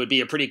 Like it would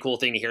be a pretty cool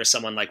thing to hear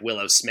someone like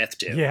Willow Smith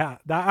do. Yeah,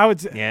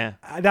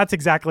 that's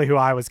exactly who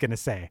I was gonna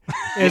say.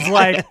 It's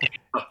like,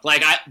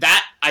 like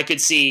I could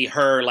see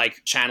her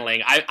like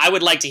channeling. I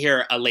would like to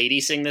hear a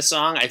lady sing this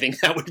song. I think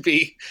that would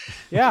be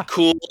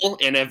cool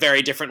in a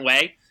very different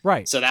way.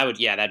 Right. So that'd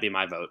be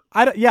my vote.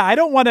 I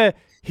don't want to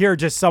hear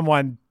just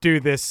someone do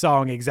this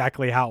song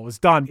exactly how it was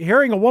done.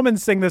 Hearing a woman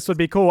sing this would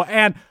be cool.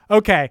 And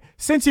okay,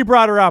 since you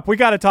brought her up, we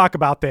got to talk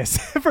about this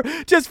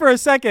just for a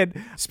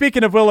second.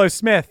 Speaking of Willow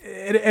Smith,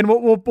 and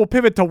we'll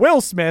pivot to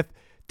Will Smith.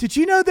 Did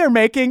you know they're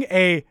making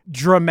a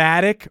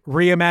dramatic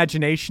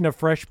reimagination of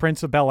Fresh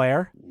Prince of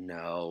Bel-Air?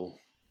 No.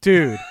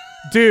 Dude.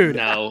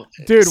 No.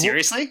 Dude.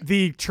 Seriously?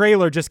 The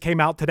trailer just came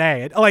out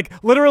today. Like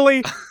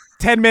literally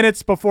 10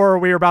 minutes before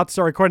we were about to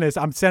start recording this,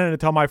 I'm sending it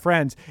to all my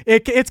friends.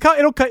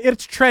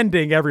 It's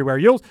trending everywhere.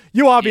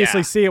 You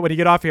obviously see it when you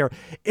get off here.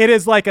 It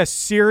is like a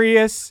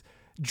serious,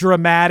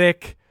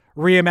 dramatic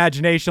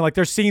reimagination. Like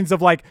there's scenes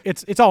of like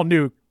it's all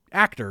new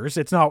actors.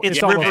 It's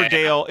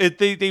Riverdale.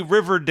 They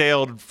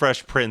Riverdaled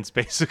Fresh Prince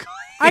basically.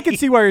 I can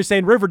see why you're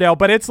saying Riverdale,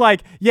 but it's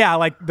like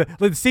like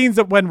the scenes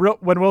of when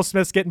Will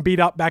Smith's getting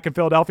beat up back in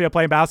Philadelphia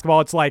playing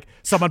basketball. It's like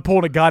someone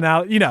pulling a gun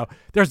out. You know,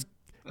 there's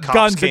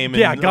guns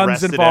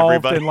involved,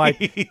 everybody. and like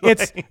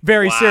it's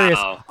very serious.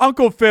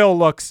 Uncle Phil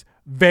looks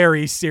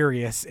very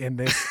serious in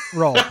this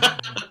role.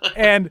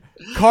 And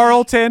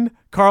Carlton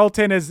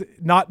is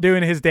not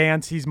doing his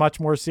dance. He's much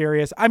more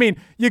serious. I mean,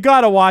 you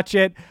got to watch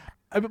it.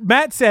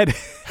 Matt said,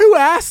 who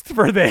asked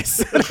for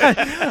this?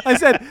 I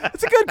said,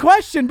 it's a good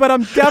question, but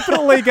I'm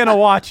definitely going to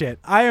watch it.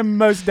 I am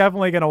most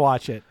definitely going to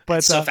watch it. But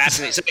it's so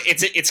fascinating. So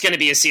it's going to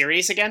be a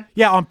series again?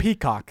 Yeah, on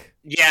Peacock.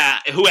 Yeah,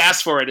 who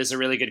asked for it is a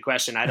really good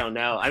question. I don't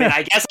know. I mean,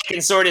 I guess I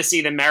can sort of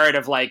see the merit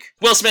of like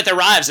Will Smith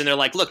arrives and they're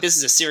like, "Look, this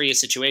is a serious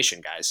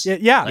situation, guys."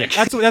 Yeah, like,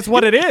 that's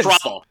what it is.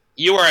 Trouble.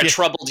 You are a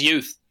troubled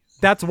youth.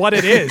 That's what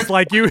it is.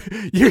 Like you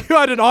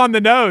got it on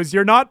the nose.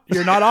 You're not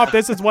off.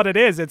 This is what it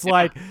is. It's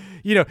like,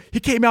 you know, he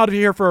came out of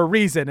here for a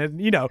reason.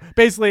 And, you know,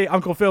 basically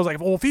Uncle Phil's like,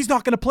 well, if he's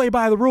not going to play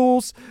by the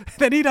rules,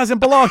 then he doesn't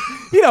belong.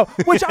 You know,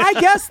 which I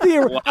guess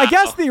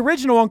the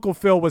original Uncle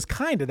Phil was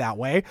kind of that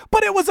way,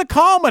 but it was a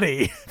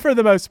comedy for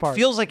the most part.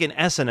 Feels like an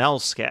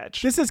SNL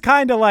sketch. This is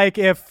kind of like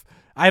if,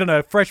 I don't know,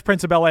 if Fresh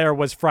Prince of Bel-Air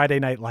was Friday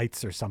Night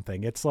Lights or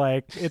something. It's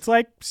like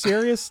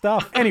serious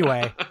stuff.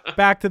 Anyway,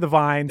 back to the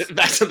Vines.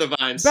 Back to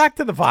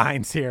the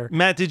Vines here.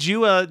 Matt, did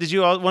you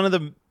one of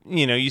the,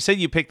 you know, you said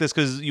you picked this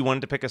because you wanted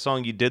to pick a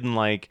song you didn't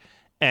like.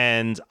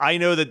 And I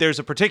know that there's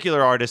a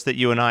particular artist that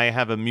you and I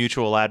have a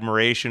mutual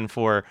admiration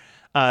for.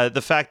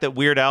 The fact that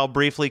Weird Al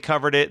briefly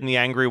covered it in the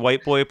Angry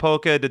White Boy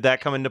polka, did that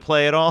come into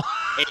play at all?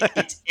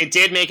 It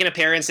did make an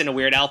appearance in a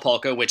Weird Al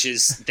polka, which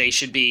is, they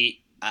should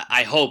be,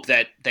 I hope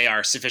that they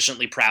are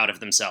sufficiently proud of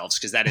themselves,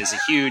 because that is a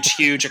huge,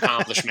 huge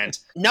accomplishment.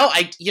 No,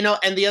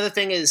 and the other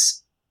thing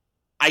is,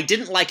 I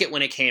didn't like it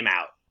when it came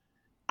out.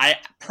 I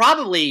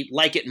probably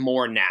like it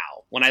more now.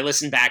 When I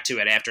listen back to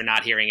it after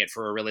not hearing it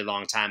for a really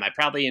long time, I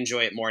probably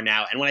enjoy it more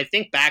now. And when I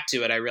think back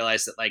to it, I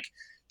realize that like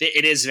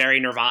it is very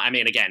Nirvana. I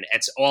mean, again,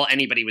 it's all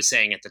anybody was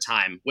saying at the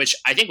time, which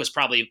I think was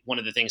probably one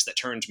of the things that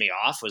turned me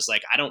off, was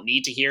like, I don't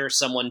need to hear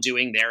someone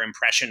doing their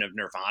impression of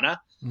Nirvana.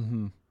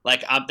 Mm-hmm.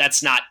 Like,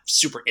 that's not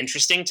super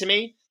interesting to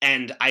me.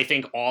 And I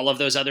think all of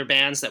those other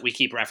bands that we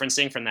keep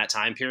referencing from that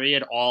time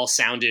period all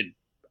sounded,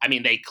 I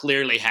mean, they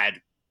clearly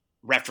had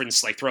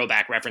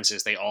throwback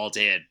references, they all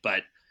did,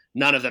 but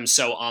none of them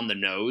so on the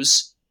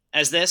nose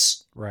as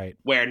this. Right.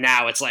 Where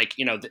now it's like,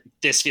 you know,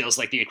 this feels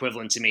like the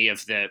equivalent to me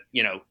of the,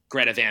 you know,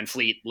 Greta Van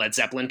Fleet, Led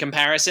Zeppelin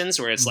comparisons,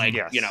 where it's like,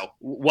 you know,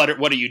 what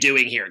are you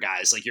doing here,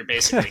 guys? Like, you're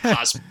basically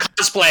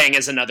cosplaying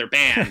as another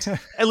band.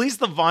 At least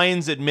the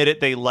Vines admitted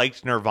they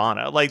liked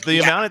Nirvana. Like the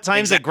amount of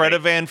times that Greta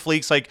Van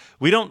Fleet's like,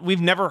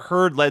 we've never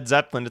heard Led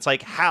Zeppelin. It's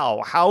like,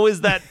 how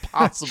is that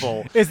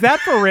possible? Is that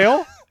for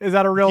real? Is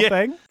that a real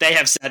thing? They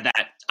have said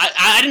that.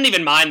 I didn't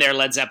even mind their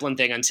Led Zeppelin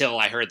thing until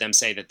I heard them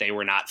say that they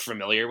were not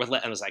familiar with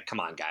Led. I was like,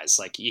 come on, guys.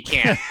 Like, you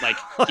can't. Like,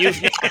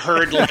 you've never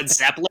heard Led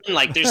Zeppelin?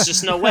 Like, there's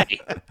just no way.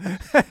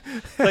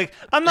 Like,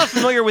 I'm not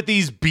familiar with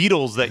these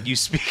Beatles that you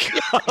speak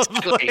of.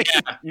 Exactly, like,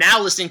 yeah.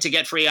 Now listening to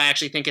Get Free, I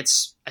actually think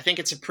it's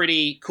a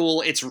pretty cool.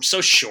 It's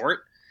so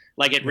short.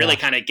 Like, it really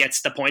kind of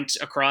gets the point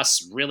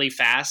across really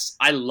fast.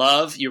 I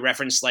love, you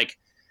referenced, like,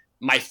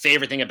 my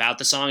favorite thing about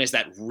the song is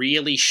that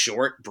really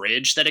short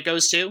bridge that it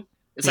goes to.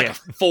 It's like a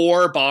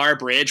 4-bar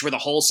bridge where the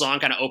whole song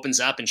kind of opens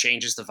up and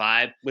changes the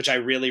vibe, which I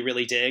really,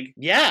 really dig.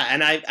 Yeah,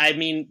 and I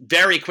mean,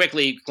 very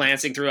quickly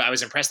glancing through, I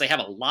was impressed. They have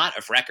a lot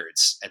of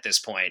records at this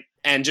point,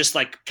 and just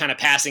like kind of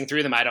passing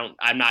through them, I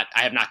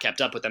have not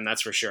kept up with them,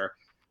 that's for sure.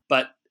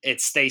 But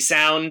they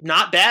sound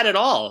not bad at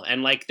all,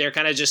 and like they're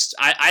kind of just.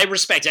 I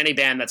respect any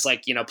band that's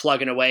like, you know,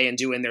 plugging away and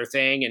doing their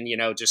thing, and, you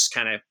know, just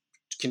kind of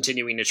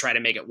continuing to try to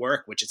make it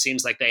work, which it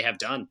seems like they have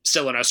done.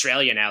 Still in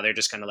Australia now, they're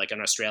just kind of like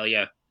an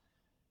Australia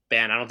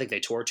band. I don't think they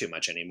tour too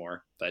much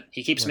anymore, but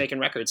he keeps making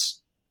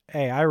records.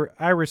 Hey,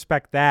 I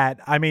respect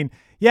that. I mean,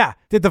 yeah,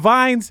 did the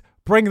Vines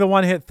bring the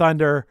one-hit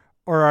thunder,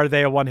 or are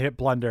they a one-hit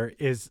blunder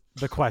is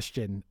the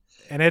question.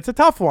 And it's a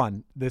tough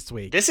one this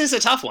week. This is a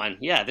tough one.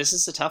 Yeah, this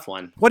is a tough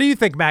one. What do you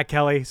think, Matt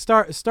Kelly?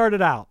 Start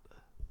it out.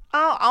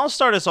 I'll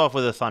start us off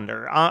with a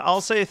Thunder.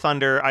 I'll say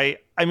Thunder. I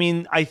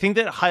mean, I think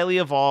that Highly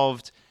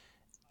Evolved,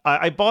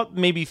 I bought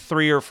maybe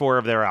 3 or 4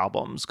 of their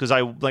albums because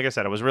like I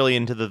said, I was really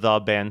into the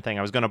band thing.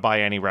 I was going to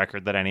buy any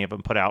record that any of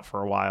them put out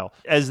for a while.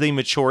 As they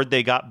matured,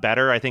 they got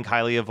better. I think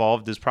Highly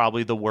Evolved is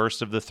probably the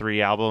worst of the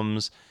 3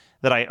 albums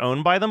that I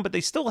own by them, but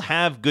they still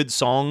have good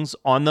songs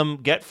on them.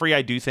 Get Free,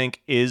 I do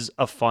think, is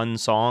a fun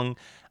song.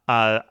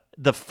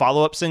 The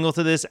follow-up single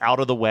to this, Out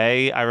of the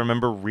Way, I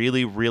remember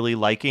really, really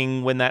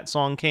liking when that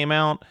song came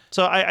out.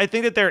 So I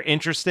think that they're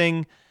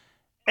interesting.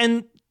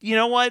 And you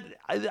know what?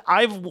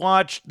 I've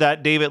watched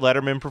that David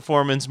Letterman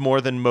performance more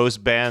than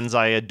most bands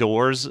I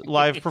adore's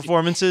live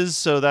performances,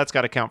 so that's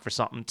got to count for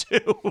something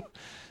too.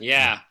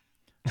 Yeah.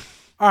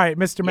 All right,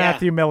 Mr.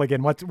 Matthew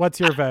Milligan, what's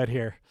your vote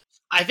here?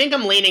 I think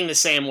I'm leaning the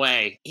same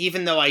way,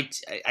 even though I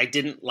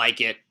didn't like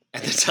it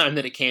at the time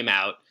that it came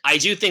out. I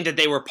do think that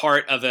they were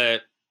part of a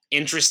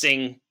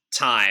interesting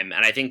time,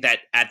 and I think that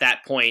at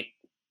that point,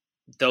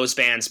 those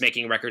bands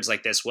making records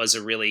like this was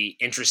a really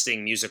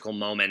interesting musical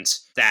moment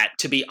that,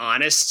 to be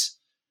honest,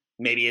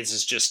 maybe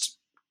it's just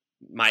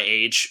my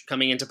age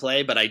coming into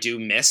play, but I do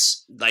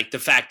miss, like, the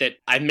fact that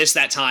I missed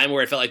that time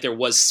where it felt like there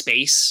was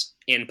space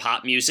in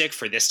pop music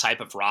for this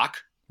type of rock.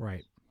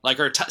 Right. Like,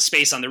 or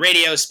space on the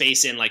radio,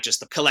 space in like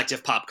just the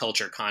collective pop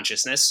culture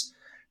consciousness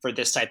for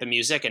this type of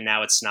music. And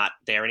now it's not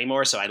there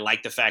anymore. So I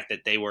like the fact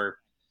that they were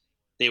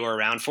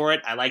around for it.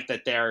 I like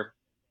that they're,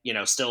 you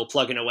know, still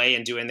plugging away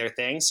and doing their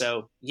thing.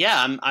 So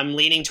yeah, I'm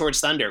leaning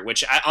towards Thunder,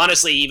 which I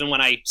honestly, even when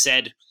I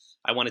said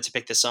I wanted to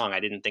pick this song, I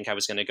didn't think I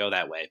was going to go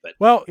that way, but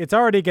well, it's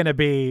already going to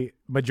be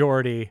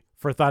majority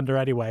for Thunder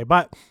anyway,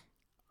 but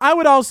I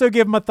would also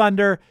give them a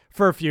Thunder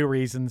for a few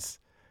reasons.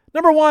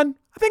 Number one,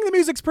 I think the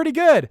music's pretty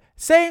good.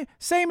 Same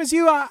as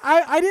you.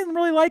 I didn't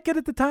really like it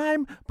at the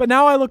time, but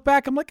now I look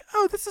back, I'm like,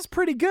 oh, this is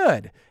pretty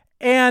good.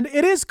 And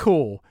it is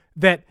cool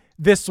that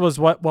this was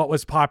what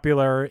was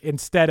popular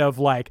instead of,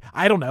 like,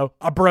 I don't know,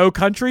 a bro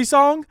country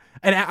song,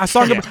 and a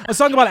song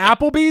about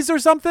Applebee's or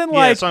something. Yeah,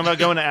 like a song about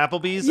going to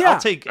Applebee's. Yeah.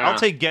 I'll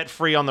take Get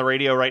Free on the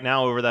radio right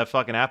now over that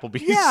fucking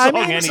Applebee's Yeah, song.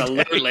 I mean,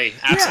 absolutely.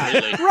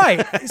 Yeah,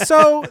 right.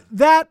 So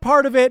that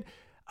part of it,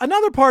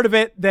 another part of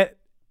it that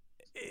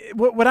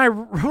when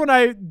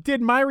I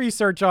did my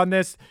research on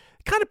this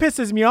kind of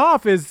pisses me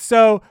off is,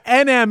 so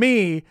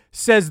NME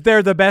says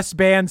they're the best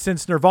band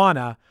since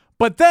Nirvana,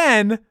 but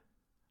then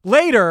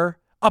later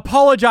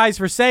apologize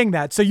for saying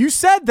that. So you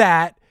said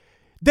that,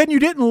 then you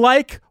didn't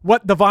like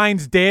what the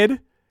Vines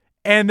did,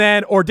 and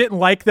then, or didn't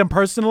like them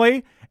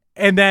personally,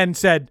 and then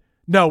said,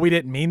 no, we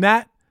didn't mean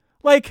that.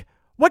 Like,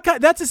 what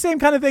kind? That's the same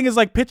kind of thing as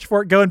like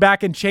Pitchfork going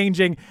back and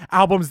changing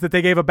albums that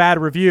they gave a bad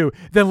review,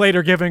 then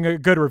later giving a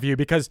good review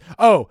because,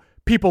 oh,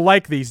 people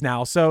like these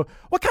now. So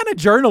what kind of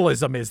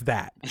journalism is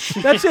that?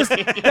 That's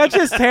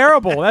just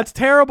terrible. That's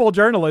terrible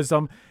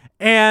journalism.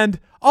 And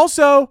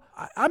also,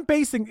 I'm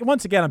basing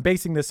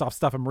this off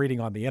stuff I'm reading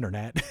on the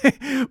internet,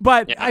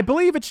 but yeah. I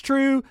believe it's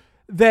true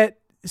that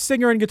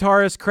singer and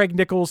guitarist Craig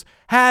Nichols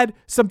had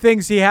some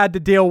things he had to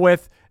deal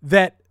with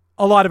that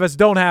a lot of us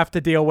don't have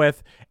to deal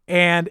with.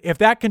 And if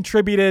that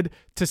contributed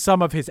to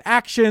some of his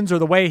actions or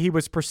the way he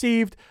was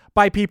perceived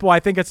by people, I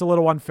think it's a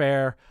little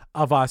unfair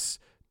of us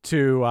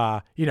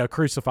to,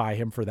 crucify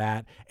him for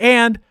that.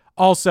 And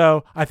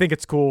also, I think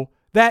it's cool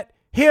that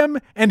him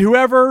and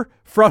whoever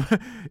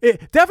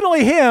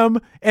definitely him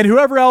and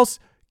whoever else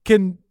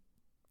can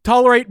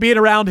tolerate being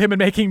around him and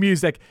making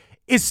music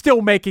is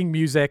still making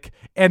music.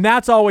 And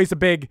that's always a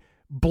big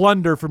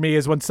blunder for me,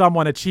 is when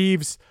someone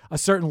achieves a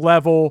certain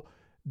level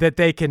that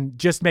they can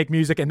just make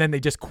music and then they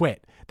just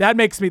quit.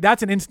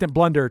 That's an instant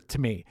blunder to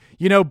me,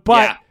 but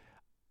yeah.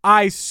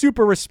 I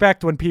super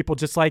respect when people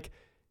just like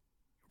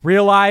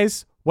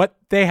realize what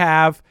they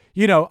have.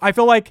 I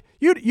feel like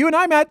you and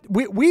I, Matt,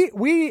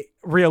 we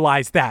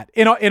realize that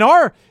in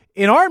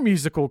our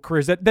musical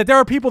careers that there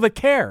are people that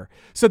care.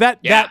 So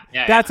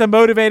that's a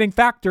motivating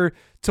factor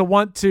to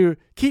want to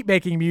keep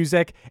making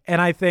music.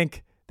 And I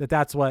think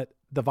that's what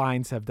the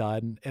Vines have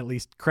done, at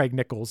least Craig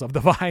Nichols of the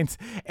Vines.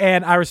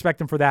 And I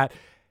respect him for that.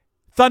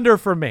 Thunder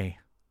for me,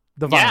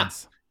 the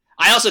Vines.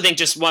 I also think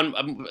just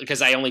one,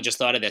 because I only just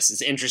thought of this,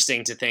 it's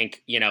interesting to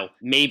think,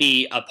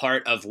 maybe a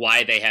part of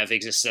why they have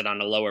existed on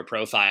a lower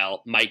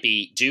profile might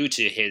be due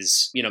to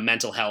his,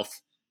 mental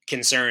health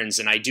concerns.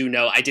 And I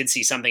did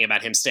see something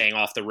about him staying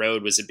off the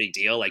road was a big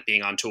deal. Like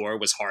being on tour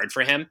was hard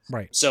for him.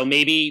 Right. So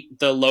maybe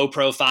the low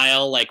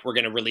profile, like we're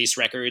going to release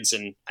records,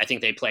 and I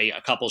think they play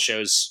a couple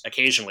shows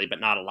occasionally,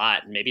 but not a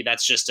lot. And maybe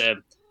that's just a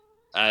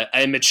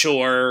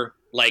mature,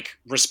 like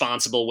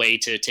responsible way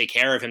to take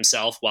care of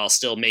himself while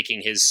still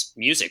making his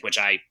music, which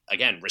I,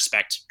 again,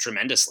 respect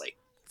tremendously.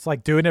 It's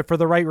like doing it for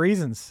the right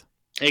reasons.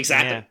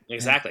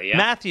 Exactly. Yeah.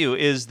 Matthew,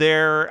 is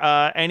there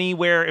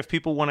anywhere if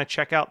people want to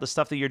check out the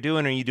stuff that you're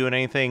doing? Are you doing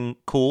anything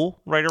cool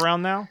right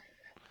around now?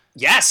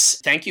 Yes.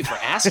 Thank you for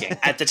asking.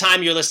 At the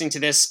time you're listening to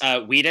this,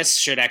 Wheatus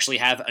should actually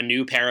have a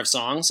new pair of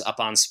songs up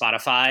on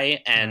Spotify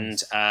and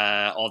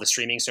all the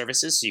streaming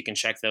services, so you can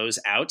check those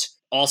out.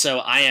 Also,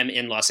 I am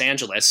in Los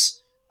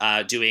Angeles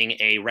doing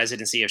a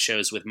residency of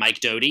shows with Mike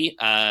Doty,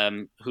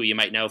 who you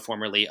might know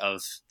formerly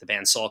of the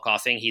band Soul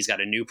Coughing. He's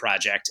got a new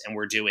project, and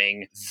we're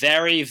doing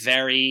very,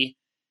 very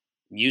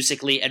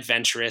musically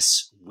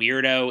adventurous,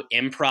 weirdo,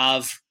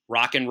 improv,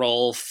 rock and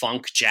roll,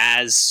 funk,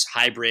 jazz,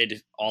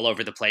 hybrid, all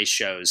over the place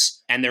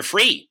shows. And they're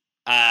free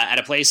at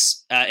a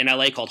place in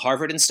LA called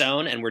Harvard and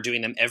Stone, and we're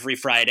doing them every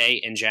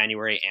Friday in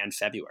January and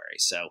February.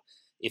 So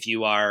if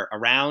you are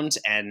around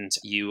and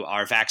you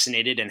are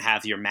vaccinated and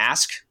have your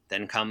mask,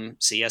 then come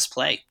see us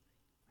play.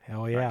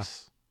 Hell yeah.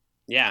 Nice.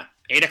 Yeah,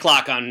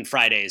 8:00 on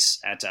Fridays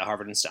at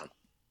Harvard and Stone.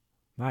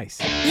 Nice.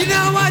 You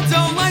know I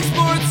don't like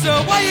sports,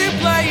 so why you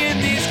playing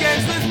these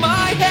games with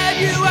my head?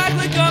 You act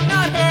like I'm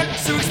not hurt,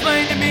 so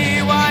explain to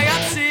me why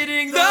I'm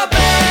sitting the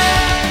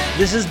bed.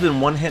 This has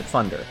been One Hit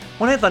Thunder.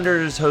 One Hit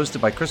Thunder is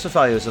hosted by Chris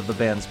Fafalios of the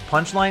bands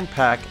Punchline,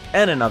 Pack,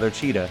 and Another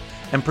Cheetah,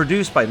 and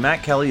produced by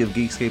Matt Kelly of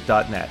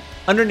Geekscape.net.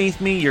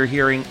 Underneath me, you're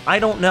hearing I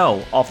Don't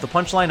Know off the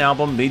Punchline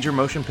album Major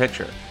Motion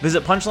Picture.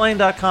 Visit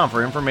punchline.com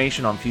for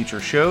information on future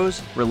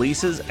shows,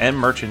 releases, and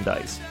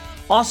merchandise.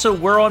 Also,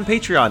 we're on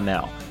Patreon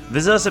now.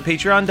 Visit us at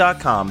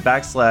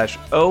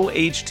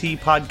patreon.com/OHT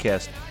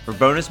podcast for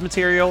bonus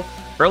material,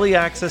 early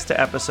access to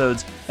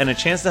episodes, and a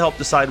chance to help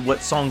decide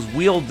what songs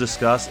we'll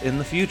discuss in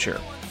the future.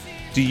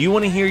 Do you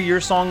want to hear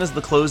your song as the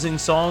closing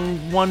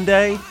song one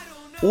day?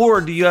 Or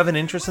do you have an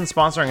interest in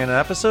sponsoring an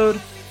episode?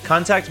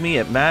 Contact me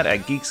at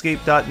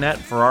matt@geekscape.net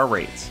for our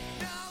rates.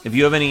 If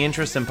you have any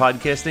interest in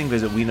podcasting,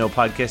 visit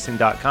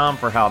weknowpodcasting.com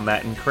for how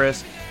Matt and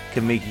Chris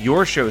can make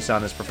your show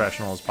sound as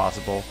professional as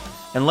possible.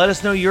 And let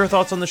us know your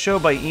thoughts on the show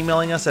by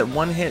emailing us at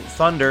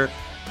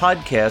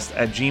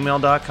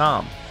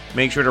onehitthunderpodcast@gmail.com.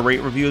 Make sure to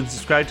rate, review, and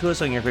subscribe to us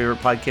on your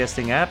favorite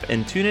podcasting app,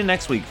 and tune in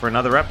next week for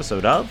another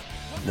episode of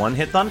One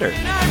Hit Thunder.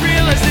 And I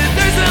realize that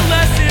there's a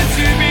lesson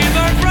to be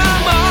learned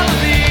from all of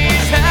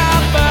these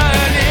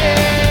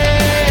happenings.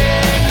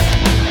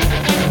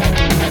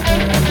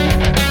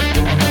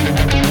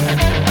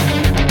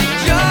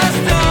 Just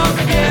don't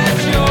get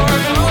your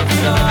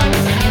hopes up.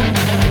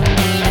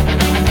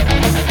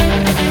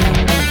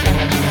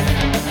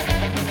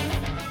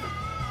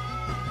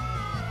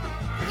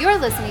 You're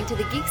listening to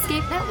the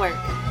Geekscape Network.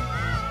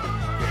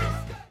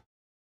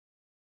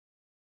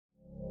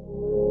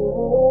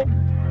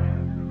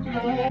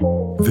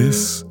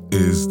 This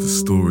is the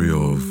story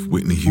of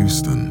Whitney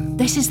Houston,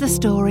 This is the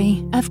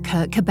story of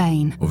Kurt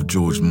Cobain. of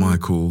George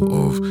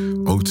Michael, of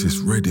Otis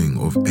Redding,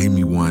 of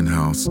Amy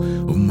Winehouse,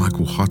 of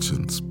Michael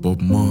Hutchence, Bob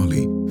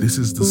Marley. This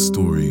is the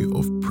story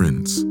of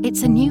Prince,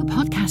 It's a new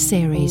podcast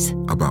series.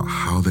 about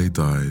how they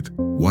died,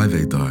 why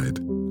they died,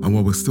 and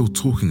why we're still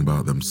talking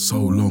about them so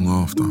long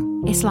after.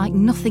 It's like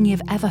nothing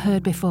you've ever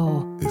heard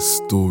before. It's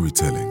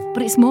storytelling.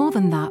 But it's more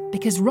than that,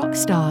 because rock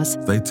stars,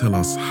 They tell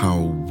us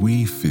how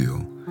we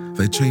feel.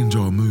 They change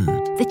our mood,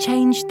 they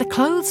change the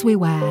clothes we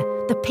wear,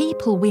 the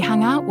people we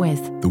hang out with.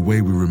 the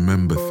way we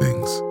remember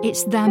things.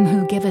 It's them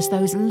who give us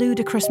those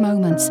ludicrous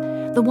moments,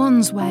 the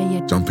ones where you...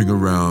 Jumping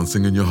around,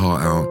 singing your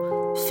heart out,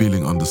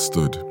 feeling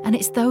understood. And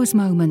it's those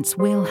moments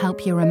we'll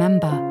help you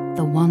remember,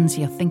 the ones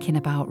you're thinking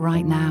about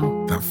right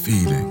now. That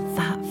feeling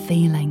That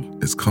feeling.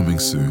 is coming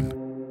soon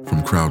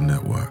from Crowd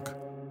Network.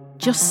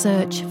 Just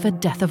search for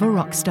Death of a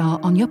Rock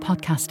Star on your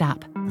podcast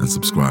app. And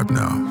subscribe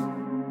now.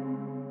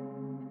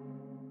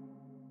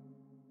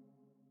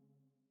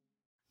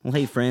 Well,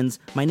 hey friends,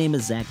 my name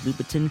is Zach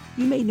Lupetin.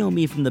 You may know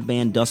me from the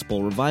band Dust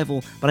Bowl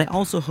Revival, but I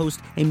also host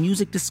a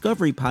music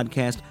discovery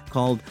podcast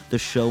called The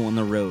Show on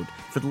the Road.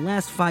 For the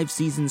last 5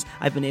 seasons,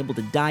 I've been able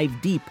to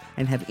dive deep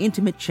and have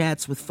intimate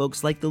chats with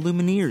folks like the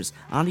Lumineers,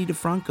 Ani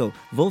DeFranco,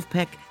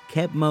 Wolfpack,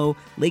 Keb Mo,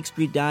 Lake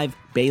Street Dive,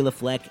 Bela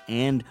Fleck,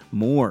 and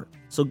more.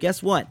 So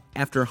guess what?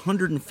 After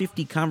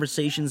 150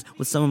 conversations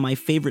with some of my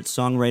favorite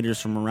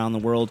songwriters from around the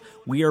world,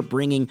 we are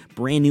bringing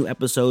brand new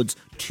episodes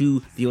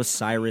to the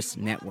Osiris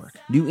Network.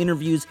 New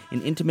interviews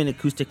and intimate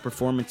acoustic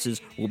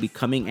performances will be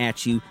coming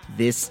at you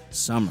this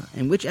summer.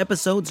 And which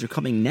episodes are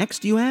coming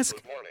next, you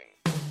ask?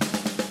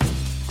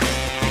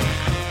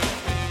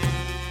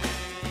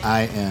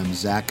 I am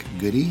Zach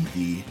Goody,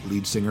 the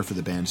lead singer for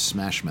the band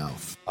Smash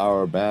Mouth.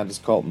 Our band is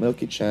called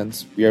Milky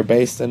Chance. We are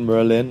based in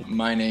Berlin.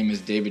 My name is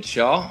David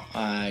Shaw.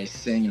 I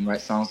sing and write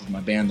songs with my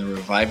band, The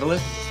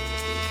Revivalists.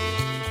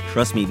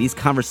 Trust me, these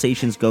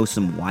conversations go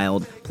some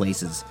wild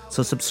places.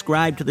 So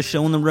subscribe to The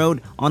Show on the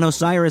Road on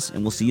Osiris,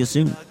 and we'll see you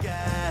soon.